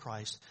counsel of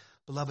Christ,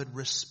 Beloved,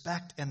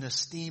 respect and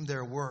esteem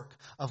their work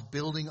of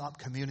building up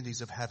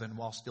communities of heaven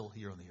while still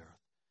here on the earth.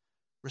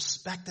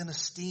 Respect and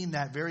esteem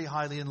that very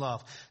highly in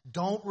love.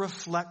 Don't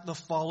reflect the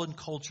fallen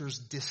culture's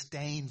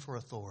disdain for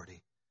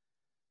authority.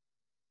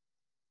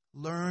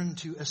 Learn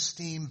to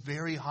esteem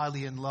very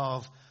highly in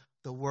love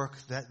the work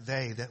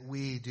that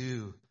we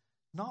do.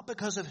 Not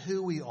because of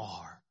who we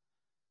are,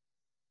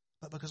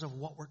 but because of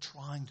what we're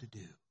trying to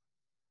do.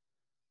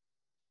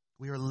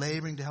 We are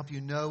laboring to help you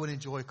know and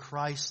enjoy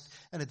Christ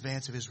in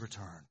advance of his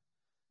return,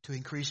 to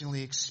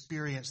increasingly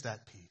experience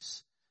that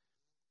peace.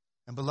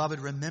 And beloved,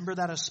 remember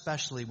that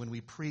especially when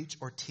we preach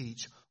or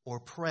teach or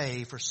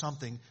pray for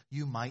something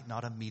you might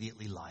not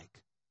immediately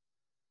like.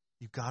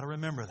 You've got to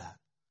remember that.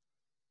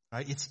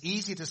 Right? It's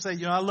easy to say,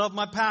 I love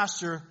my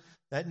pastor,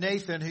 that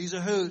Nathan, he's a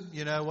hoot,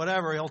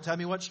 whatever, he'll tell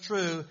me what's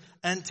true,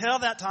 until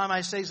that time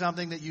I say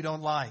something that you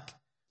don't like.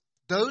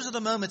 Those are the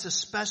moments,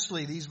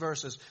 especially these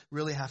verses,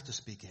 really have to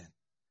speak in.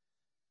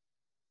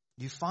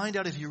 You find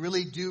out if you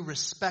really do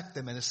respect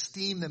them and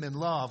esteem them in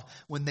love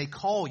when they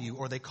call you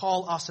or they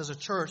call us as a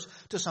church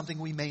to something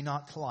we may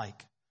not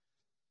like.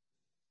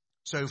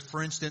 So,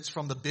 for instance,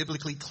 from the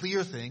biblically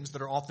clear things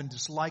that are often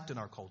disliked in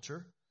our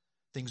culture,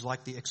 things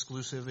like the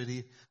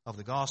exclusivity of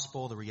the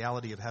gospel, the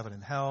reality of heaven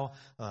and hell,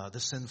 the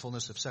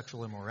sinfulness of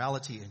sexual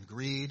immorality and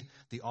greed,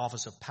 the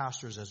office of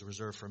pastors as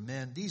reserved for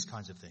men, these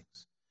kinds of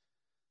things.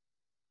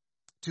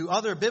 To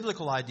other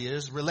biblical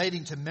ideas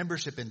relating to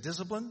membership in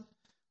discipline,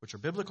 which are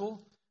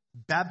biblical,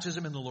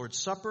 baptism in the Lord's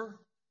Supper,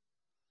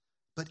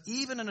 but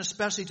even and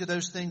especially to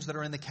those things that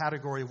are in the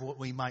category of what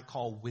we might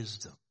call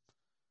wisdom,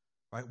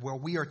 right? Where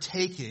we are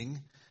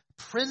taking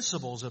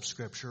principles of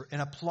Scripture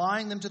and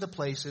applying them to the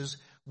places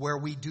where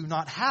we do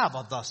not have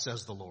a thus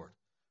says the Lord,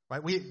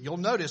 right? You'll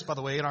notice, by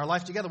the way, in our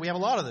life together, we have a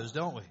lot of those,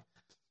 don't we?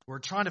 We're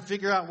trying to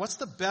figure out what's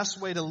the best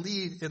way to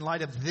lead in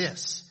light of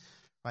this,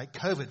 right?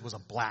 COVID was a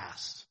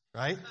blast,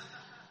 right?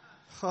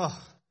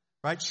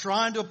 Right?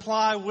 Trying to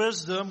apply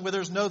wisdom where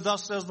there's no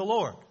thus says the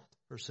Lord,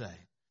 per se.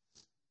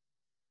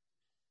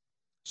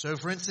 So,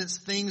 for instance,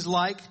 things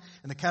like,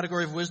 in the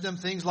category of wisdom,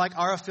 things like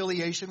our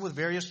affiliation with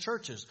various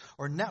churches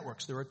or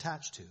networks they're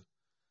attached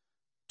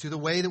to the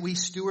way that we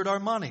steward our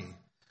money,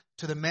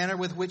 to the manner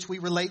with which we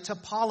relate to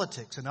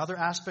politics and other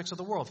aspects of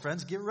the world.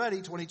 Friends, get ready,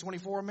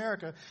 2024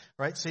 America,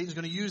 right? Satan's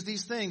going to use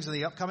these things in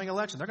the upcoming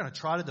election. They're going to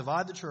try to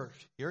divide the church.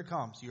 Here it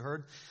comes. You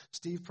heard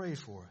Steve pray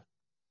for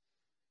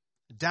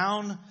it.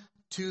 Down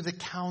to the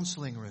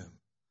counseling room,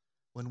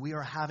 when we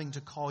are having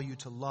to call you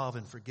to love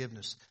and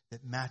forgiveness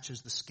that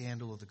matches the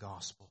scandal of the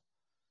gospel.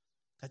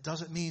 That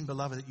doesn't mean,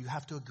 beloved, that you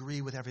have to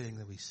agree with everything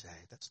that we say.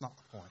 That's not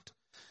the point.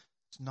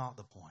 It's not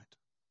the point.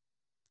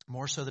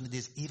 More so than it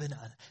is even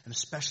and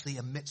especially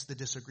amidst the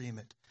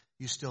disagreement,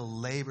 you still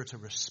labor to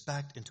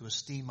respect and to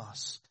esteem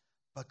us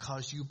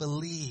because you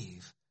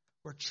believe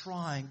we're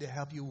trying to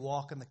help you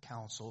walk in the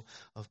counsel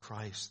of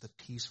Christ, the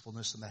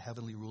peacefulness and the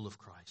heavenly rule of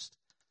Christ.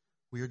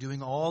 We are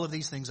doing all of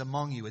these things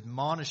among you,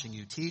 admonishing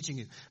you, teaching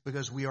you,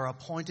 because we are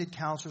appointed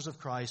counselors of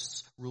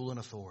Christ's rule and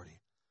authority.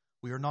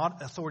 We are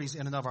not authorities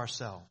in and of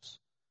ourselves.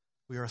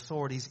 We are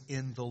authorities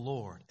in the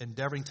Lord,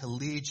 endeavoring to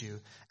lead you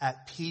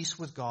at peace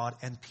with God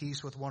and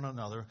peace with one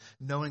another,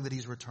 knowing that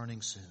he's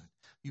returning soon.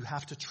 You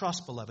have to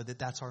trust, beloved, that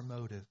that's our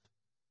motive.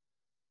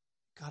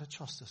 You've got to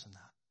trust us in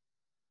that.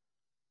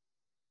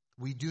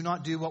 We do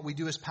not do what we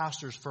do as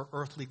pastors for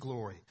earthly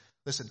glory.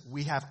 Listen,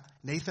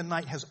 Nathan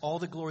Knight has all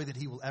the glory that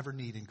he will ever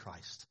need in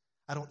Christ.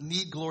 I don't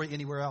need glory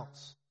anywhere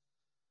else.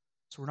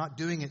 So we're not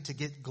doing it to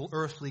get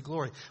earthly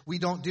glory. We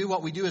don't do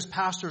what we do as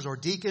pastors or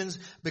deacons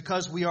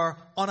because we are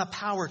on a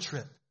power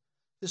trip.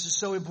 This is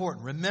so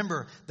important.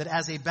 Remember that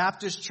as a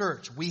Baptist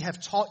church, we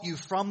have taught you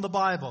from the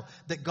Bible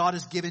that God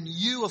has given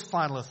you a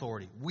final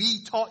authority.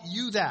 We taught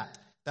you that.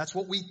 That's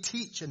what we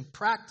teach and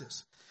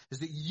practice, is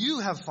that you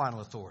have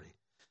final authority.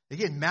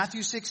 Again,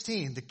 Matthew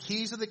 16, the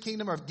keys of the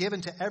kingdom are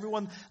given to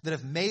everyone that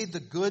have made the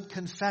good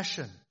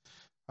confession.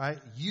 Right?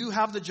 You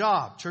have the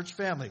job, church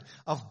family,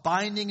 of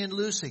binding and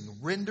loosing,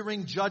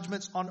 rendering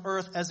judgments on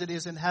earth as it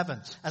is in heaven,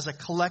 as a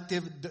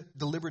collective,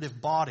 deliberative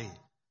body.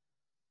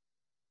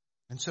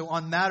 And so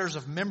on matters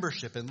of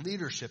membership and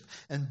leadership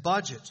and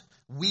budget,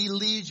 we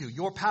lead you.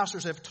 Your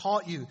pastors have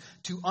taught you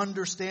to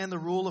understand the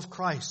rule of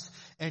Christ.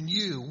 And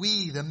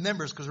we, the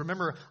members, because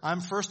remember, I'm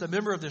first a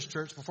member of this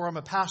church before I'm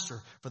a pastor.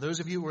 For those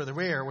of you who are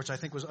aware, which I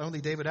think was only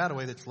David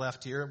Attaway that's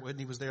left here,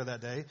 Whitney was there that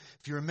day.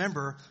 If you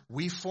remember,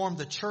 we formed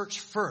the church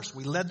first.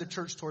 We led the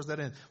church towards that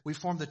end. We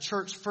formed the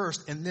church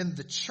first, and then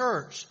the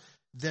church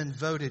then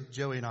voted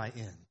Joey and I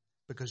in.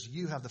 Because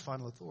you have the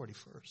final authority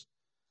first.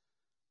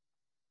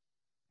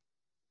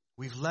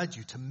 We've led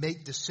you to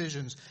make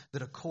decisions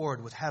that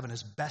accord with heaven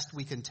as best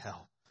we can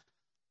tell.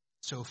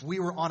 So if we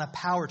were on a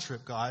power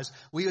trip, guys,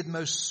 we would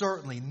most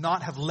certainly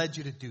not have led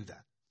you to do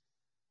that.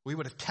 We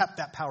would have kept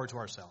that power to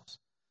ourselves.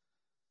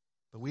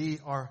 But we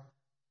are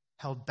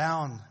held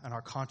bound in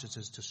our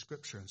consciences to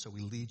Scripture, and so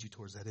we lead you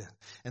towards that end.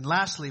 And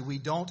lastly, we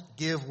don't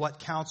give what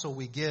counsel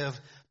we give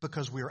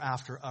because we are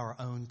after our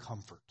own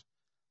comfort.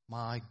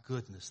 My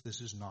goodness,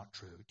 this is not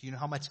true. Do you know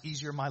how much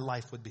easier my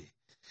life would be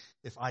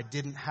if I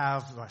didn't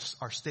have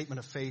our statement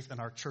of faith and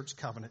our church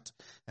covenant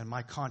and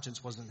my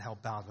conscience wasn't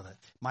held bound with it.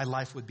 My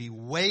life would be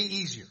way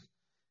easier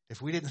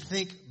if we didn't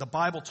think the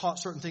Bible taught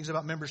certain things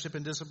about membership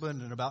and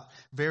discipline and about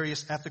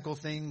various ethical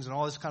things and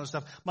all this kind of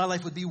stuff. My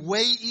life would be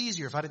way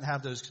easier if I didn't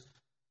have those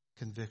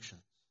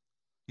convictions.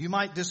 You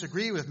might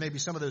disagree with maybe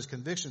some of those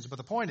convictions, but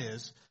the point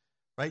is,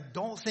 right,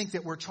 don't think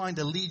that we're trying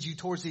to lead you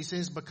towards these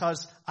things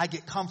because I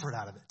get comfort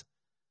out of it.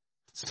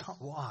 It's not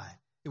why.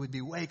 It would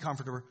be way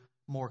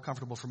more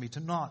comfortable for me to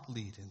not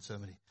lead in so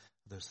many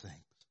of those things.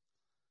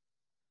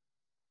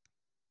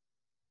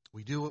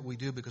 We do what we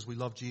do because we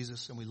love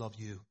Jesus and we love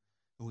you.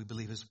 And we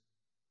believe his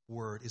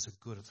word is a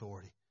good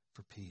authority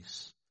for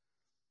peace.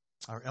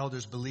 Our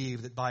elders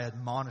believe that by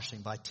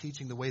admonishing, by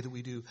teaching the way that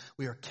we do,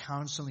 we are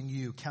counseling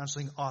you,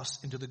 counseling us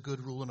into the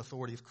good rule and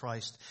authority of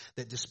Christ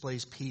that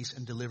displays peace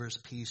and delivers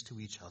peace to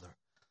each other.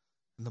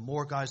 And the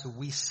more, guys, that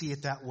we see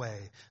it that way,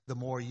 the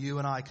more you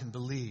and I can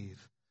believe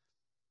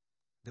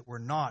that we're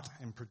not,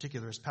 in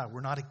particular as Pat,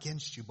 we're not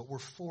against you, but we're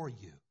for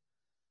you.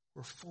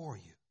 We're for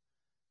you.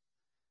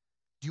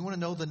 Do you want to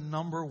know the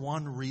number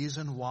one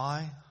reason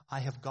why I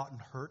have gotten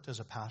hurt as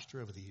a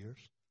pastor over the years?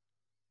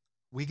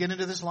 We get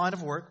into this line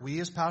of work. We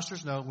as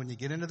pastors know when you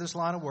get into this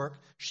line of work,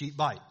 sheep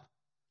bite.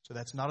 So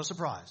that's not a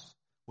surprise.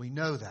 We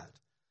know that.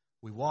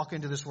 We walk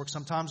into this work.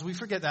 Sometimes we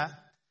forget that.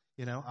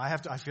 You know,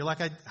 I feel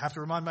like I have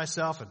to remind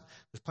myself. And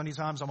there's plenty of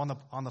times I'm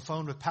on the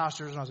phone with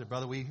pastors and I say,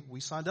 brother, we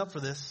signed up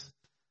for this.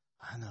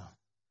 I know.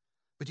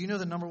 But do you know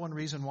the number one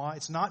reason why?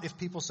 It's not if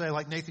people say,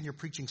 like, Nathan, your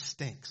preaching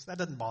stinks. That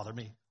doesn't bother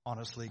me,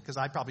 honestly, because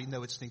I probably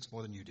know it stinks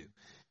more than you do.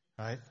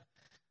 Right?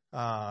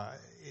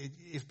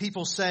 If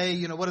people say,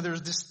 you know, what,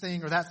 there's this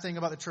thing or that thing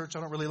about the church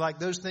I don't really like,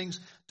 those things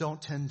don't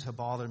tend to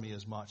bother me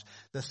as much.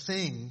 The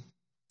thing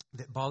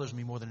that bothers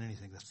me more than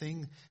anything, the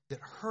thing that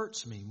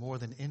hurts me more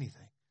than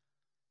anything,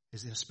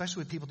 is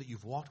especially with people that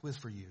you've walked with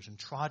for years and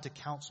tried to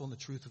counsel in the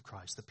truth of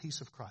Christ, the peace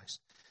of Christ.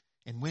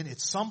 And when at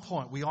some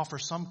point we offer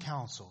some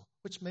counsel,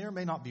 which may or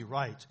may not be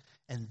right,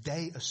 and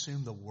they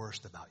assume the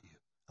worst about you,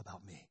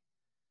 about me.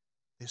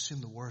 They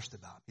assume the worst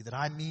about me, that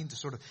I mean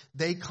to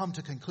they come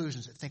to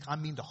conclusions that think I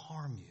mean to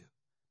harm you.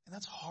 And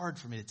that's hard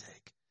for me to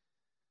take.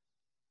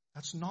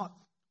 That's not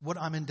what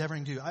I'm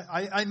endeavoring to do.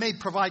 I may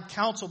provide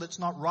counsel that's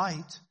not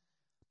right,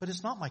 but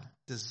it's not my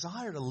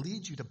desire to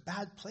lead you to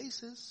bad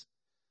places.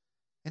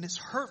 And it's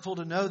hurtful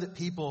to know that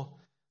people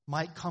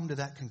might come to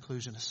that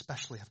conclusion,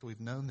 especially after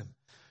we've known them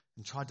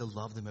and tried to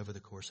love them over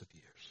the course of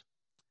years.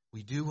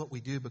 We do what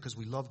we do because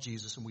we love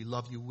Jesus and we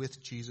love you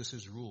with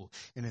Jesus' rule.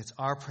 And it's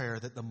our prayer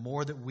that the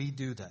more that we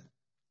do that,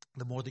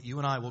 the more that you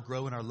and I will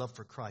grow in our love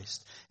for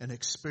Christ and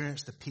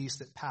experience the peace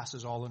that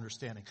passes all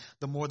understanding.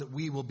 The more that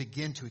we will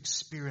begin to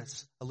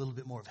experience a little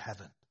bit more of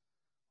heaven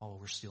while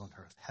we're still on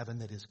earth. Heaven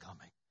that is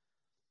coming.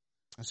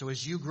 And so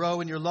as you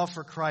grow in your love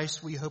for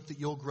Christ, we hope that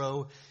you'll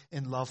grow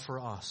in love for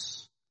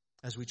us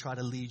as we try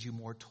to lead you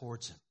more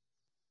towards him.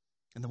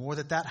 And the more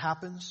that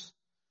happens,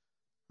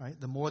 right,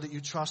 the more that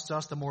you trust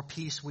us, the more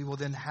peace we will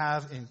then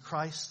have in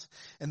Christ,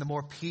 and the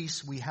more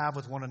peace we have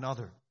with one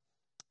another.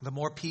 The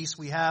more peace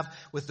we have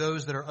with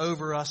those that are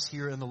over us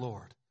here in the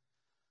Lord.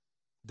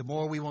 The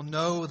more we will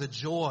know the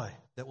joy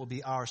that will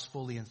be ours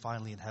fully and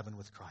finally in heaven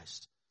with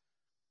Christ.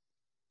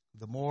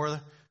 The more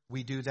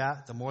we do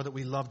that, the more that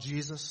we love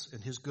Jesus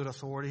and his good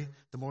authority,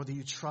 the more that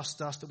you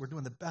trust us that we're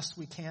doing the best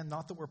we can,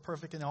 not that we're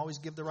perfect and always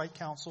give the right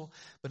counsel,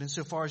 but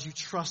insofar as you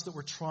trust that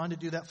we're trying to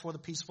do that for the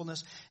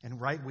peacefulness.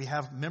 And right, we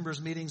have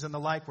members meetings and the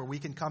like where we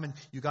can come and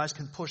you guys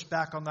can push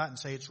back on that and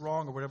say it's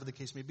wrong or whatever the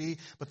case may be.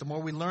 But the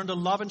more we learn to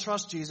love and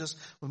trust Jesus,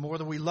 the more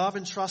that we love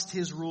and trust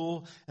his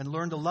rule and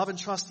learn to love and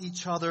trust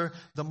each other,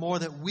 the more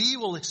that we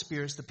will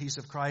experience the peace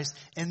of Christ.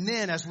 And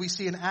then as we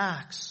see in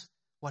Acts,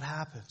 what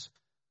happens?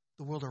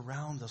 The world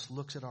around us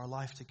looks at our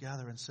life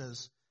together and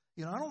says,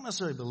 you know, I don't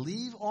necessarily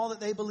believe all that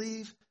they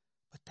believe,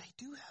 but they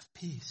do have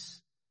peace.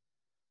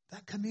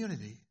 That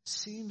community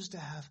seems to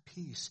have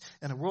peace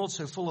in a world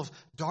so full of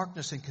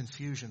darkness and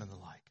confusion and the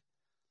like.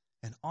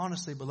 And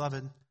honestly,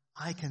 beloved,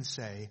 I can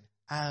say,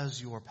 as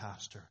your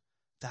pastor,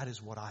 that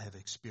is what I have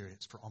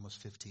experienced for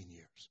almost 15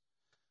 years.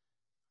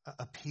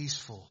 A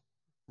peaceful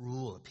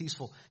rule, a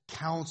peaceful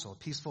counsel, a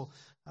peaceful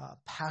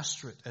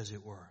pastorate, as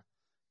it were.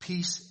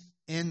 Peace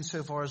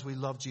insofar as we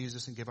love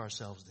Jesus and give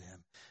ourselves to him.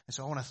 And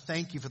so I want to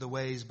thank you for the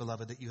ways,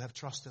 beloved, that you have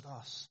trusted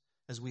us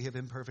as we have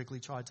imperfectly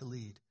tried to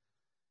lead.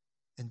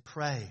 And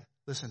pray.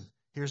 Listen,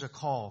 here's a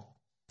call.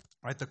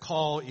 Right? The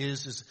call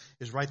is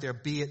right there.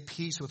 Be at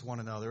peace with one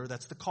another.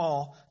 That's the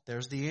call.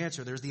 There's the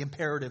answer. There's the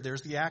imperative.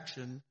 There's the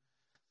action.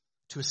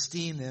 To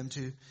esteem them,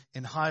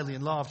 and highly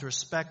in love, to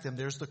respect them.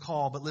 There's the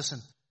call. But listen,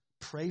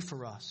 pray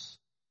for us.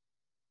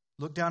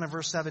 Look down at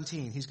verse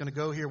 17. He's going to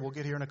go here. We'll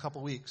get here in a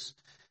couple weeks.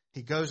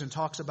 He goes and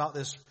talks about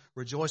this.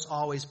 Rejoice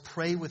always.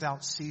 Pray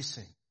without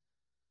ceasing.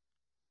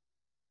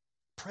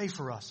 Pray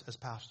for us as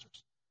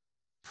pastors.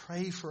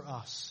 Pray for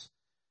us.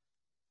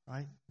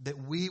 Right?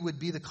 That we would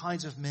be the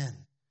kinds of men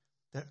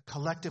that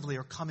collectively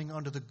are coming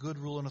under the good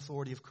rule and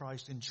authority of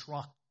Christ and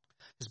try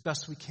as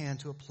best we can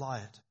to apply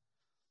it.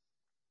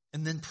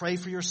 And then pray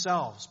for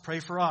yourselves. Pray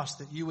for us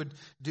that you would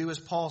do as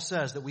Paul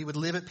says, that we would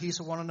live at peace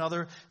with one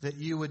another, that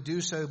you would do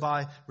so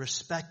by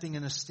respecting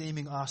and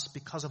esteeming us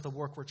because of the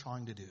work we're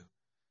trying to do.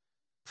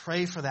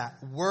 Pray for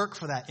that. Work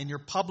for that in your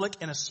public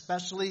and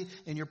especially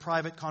in your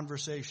private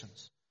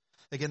conversations.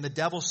 Again, the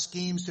devil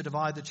schemes to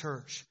divide the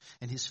church,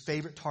 and his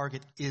favorite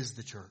target is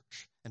the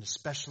church, and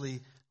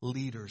especially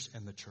leaders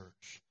in the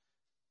church.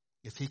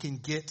 If he can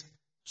get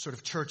sort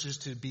of churches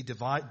to be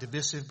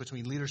divisive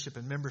between leadership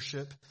and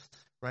membership,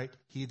 right,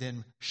 he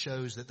then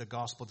shows that the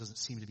gospel doesn't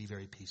seem to be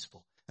very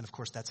peaceful. And of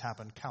course, that's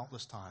happened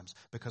countless times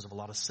because of a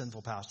lot of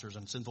sinful pastors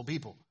and sinful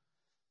people.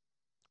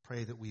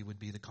 Pray that we would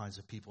be the kinds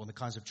of people and the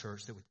kinds of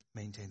church that would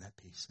maintain that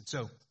peace. And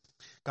so,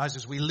 guys,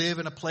 as we live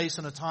in a place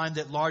and a time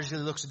that largely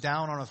looks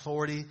down on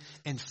authority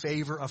in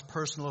favor of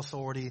personal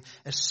authority,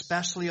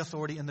 especially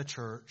authority in the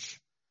church,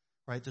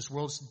 right? This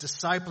world's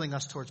discipling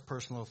us towards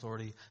personal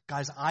authority.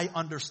 Guys, I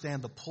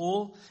understand the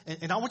pull.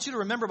 And I want you to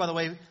remember, by the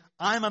way,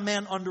 I'm a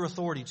man under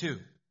authority too,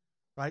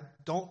 right?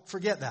 Don't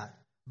forget that.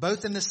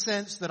 Both in the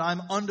sense that I'm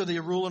under the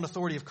rule and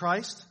authority of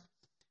Christ.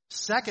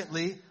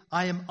 Secondly,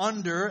 I am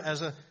under,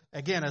 as a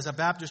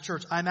Baptist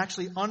church,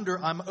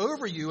 I'm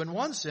over you in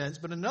one sense,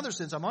 but in another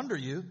sense, I'm under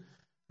you,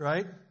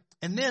 right?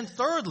 And then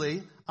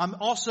thirdly, I'm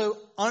also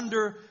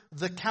under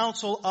the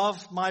counsel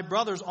of my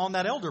brothers on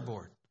that elder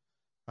board,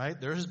 right?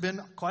 There has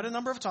been quite a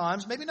number of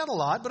times, maybe not a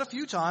lot, but a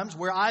few times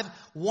where I've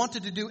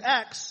wanted to do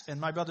X and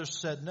my brothers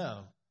said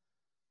no.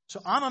 So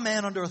I'm a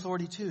man under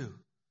authority too.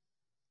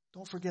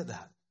 Don't forget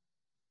that.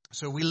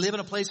 So we live in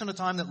a place and a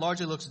time that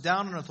largely looks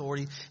down on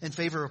authority in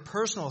favor of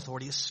personal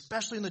authority,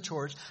 especially in the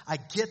church. I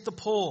get the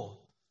pull,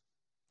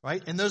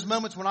 right? In those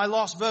moments when I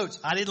lost votes,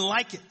 I didn't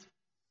like it.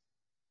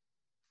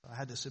 I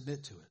had to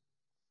submit to it.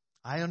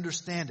 I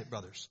understand it,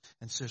 brothers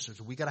and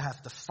sisters. We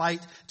have to fight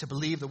to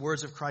believe the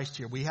words of Christ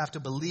here. We have to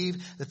believe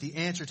that the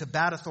answer to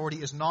bad authority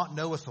is not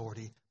no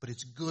authority, but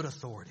it's good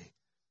authority.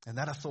 And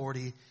that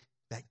authority,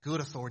 that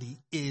good authority,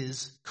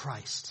 is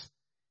Christ.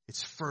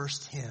 It's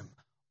first Him.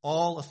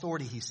 All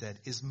authority, he said,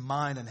 is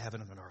mine in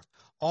heaven and on earth.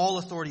 All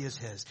authority is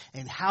his.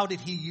 And how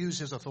did he use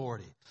his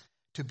authority?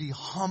 To be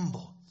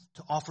humble,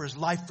 to offer his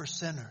life for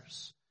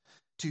sinners,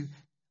 to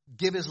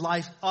give his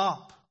life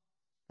up,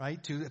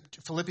 right?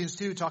 Philippians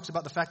 2 talks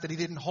about the fact that he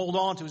didn't hold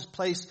on to his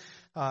place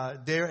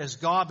there as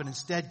God, but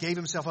instead gave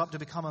himself up to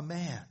become a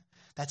man.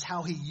 That's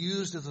how he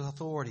used his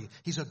authority.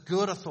 He's a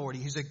good authority.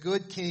 He's a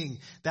good king.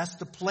 That's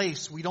the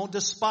place. We don't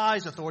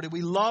despise authority.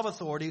 We love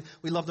authority.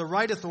 We love the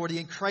right authority,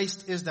 and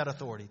Christ is that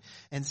authority.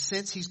 And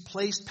since he's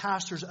placed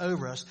pastors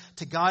over us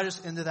to guide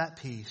us into that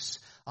peace,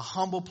 a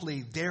humble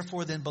plea,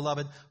 therefore then,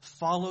 beloved,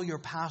 follow your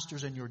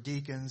pastors and your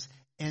deacons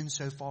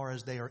insofar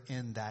as they are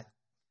in that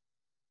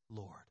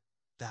Lord,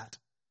 that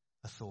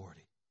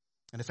authority.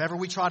 And if ever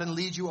we try to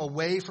lead you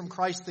away from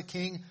Christ the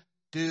King,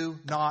 do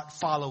not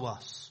follow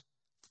us.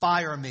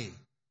 Fire me.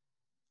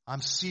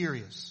 I'm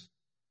serious.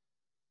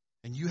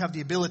 And you have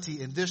the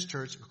ability in this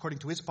church, according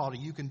to its polity,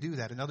 you can do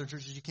that. In other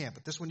churches you can't,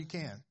 but this one you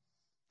can.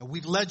 And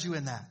we've led you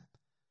in that.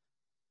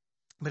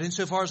 But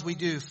insofar as we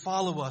do,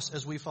 follow us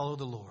as we follow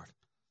the Lord.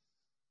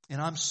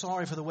 And I'm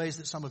sorry for the ways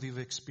that some of you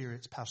have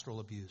experienced pastoral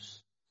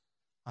abuse.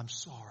 I'm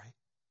sorry.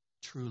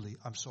 Truly,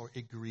 I'm sorry.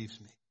 It grieves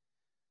me.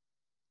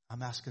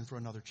 I'm asking for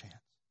another chance.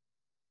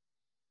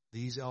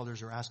 These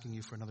elders are asking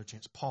you for another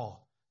chance.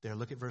 Paul, there,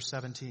 look at verse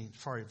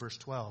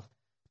 12.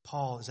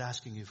 Paul is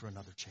asking you for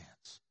another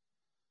chance.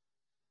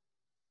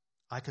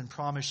 I can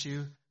promise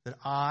you that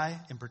I,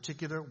 in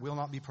particular, will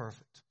not be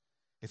perfect.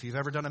 If you've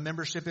ever done a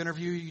membership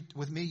interview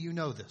with me, you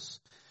know this.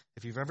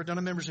 If you've ever done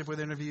a membership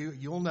interview,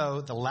 you'll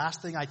know the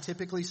last thing I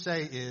typically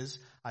say is,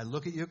 I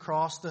look at you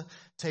across the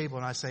table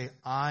and I say,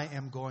 I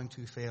am going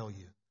to fail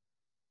you.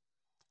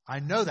 I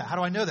know that. How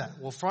do I know that?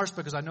 Well, first,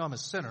 because I know I'm a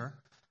sinner.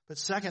 But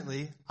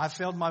secondly, I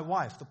failed my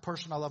wife, the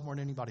person I love more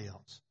than anybody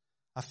else.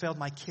 I failed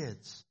my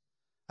kids.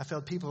 I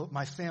failed people,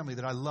 my family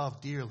that I love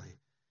dearly.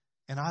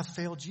 And I've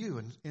failed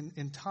you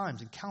in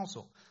times, in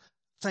counsel.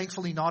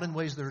 Thankfully, not in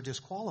ways that are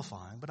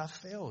disqualifying, but I've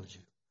failed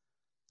you.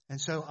 And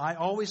so I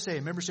always say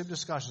in membership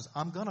discussions,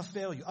 I'm going to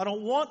fail you. I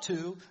don't want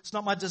to. It's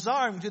not my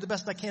desire. I'm going to do the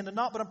best I can to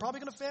not, but I'm probably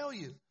going to fail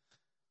you.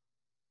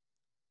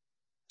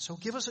 So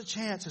give us a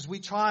chance as we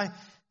try.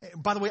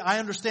 By the way, I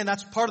understand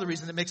that's part of the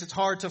reason that makes it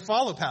hard to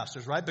follow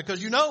pastors, right?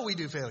 Because you know we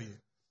do fail you.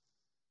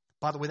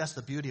 By the way, that's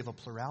the beauty of a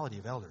plurality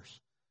of elders.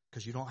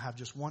 Because you don't have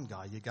just one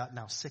guy. You got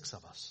now 6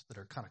 of us that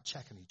are kind of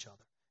checking each other.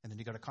 And then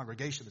you got a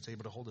congregation that's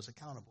able to hold us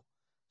accountable.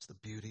 It's the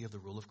beauty of the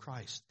rule of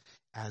Christ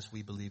as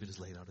we believe it is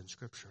laid out in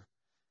Scripture.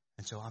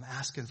 And so I'm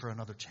asking for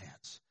another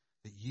chance.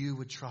 That you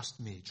would trust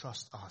me,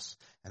 trust us.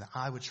 And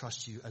I would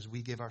trust you as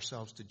we give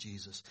ourselves to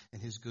Jesus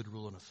and his good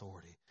rule and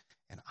authority.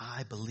 And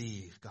I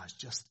believe, guys,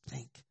 just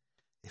think,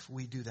 if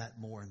we do that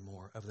more and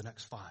more over the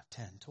next 5,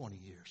 10, 20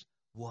 years,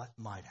 what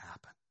might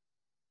happen?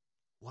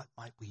 What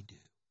might we do?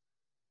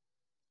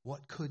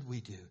 What could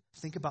we do?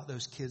 Think about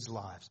those kids'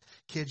 lives.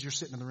 Kids, you're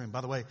sitting in the room. By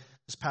the way,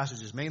 this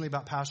passage is mainly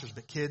about pastors,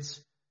 but kids,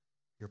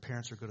 your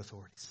parents are good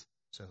authorities.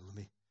 So let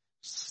me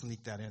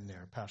sneak that in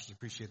there. Pastors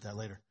appreciate that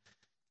later.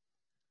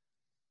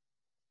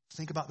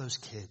 Think about those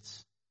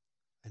kids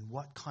and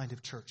what kind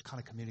of church, kind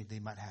of community they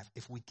might have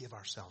if we give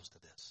ourselves to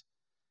this.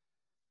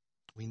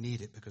 We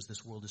need it because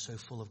this world is so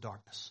full of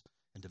darkness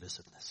and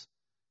divisiveness.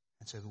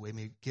 And so we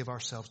may give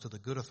ourselves to the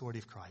good authority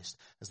of Christ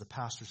as the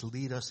pastors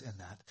lead us in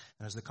that,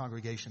 and as the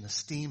congregation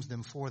esteems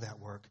them for that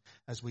work,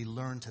 as we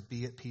learn to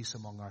be at peace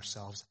among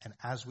ourselves. And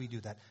as we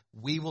do that,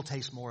 we will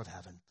taste more of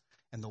heaven,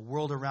 and the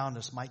world around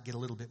us might get a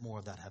little bit more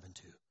of that heaven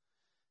too.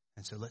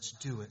 And so let's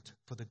do it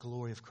for the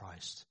glory of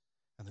Christ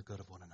and the good of one another.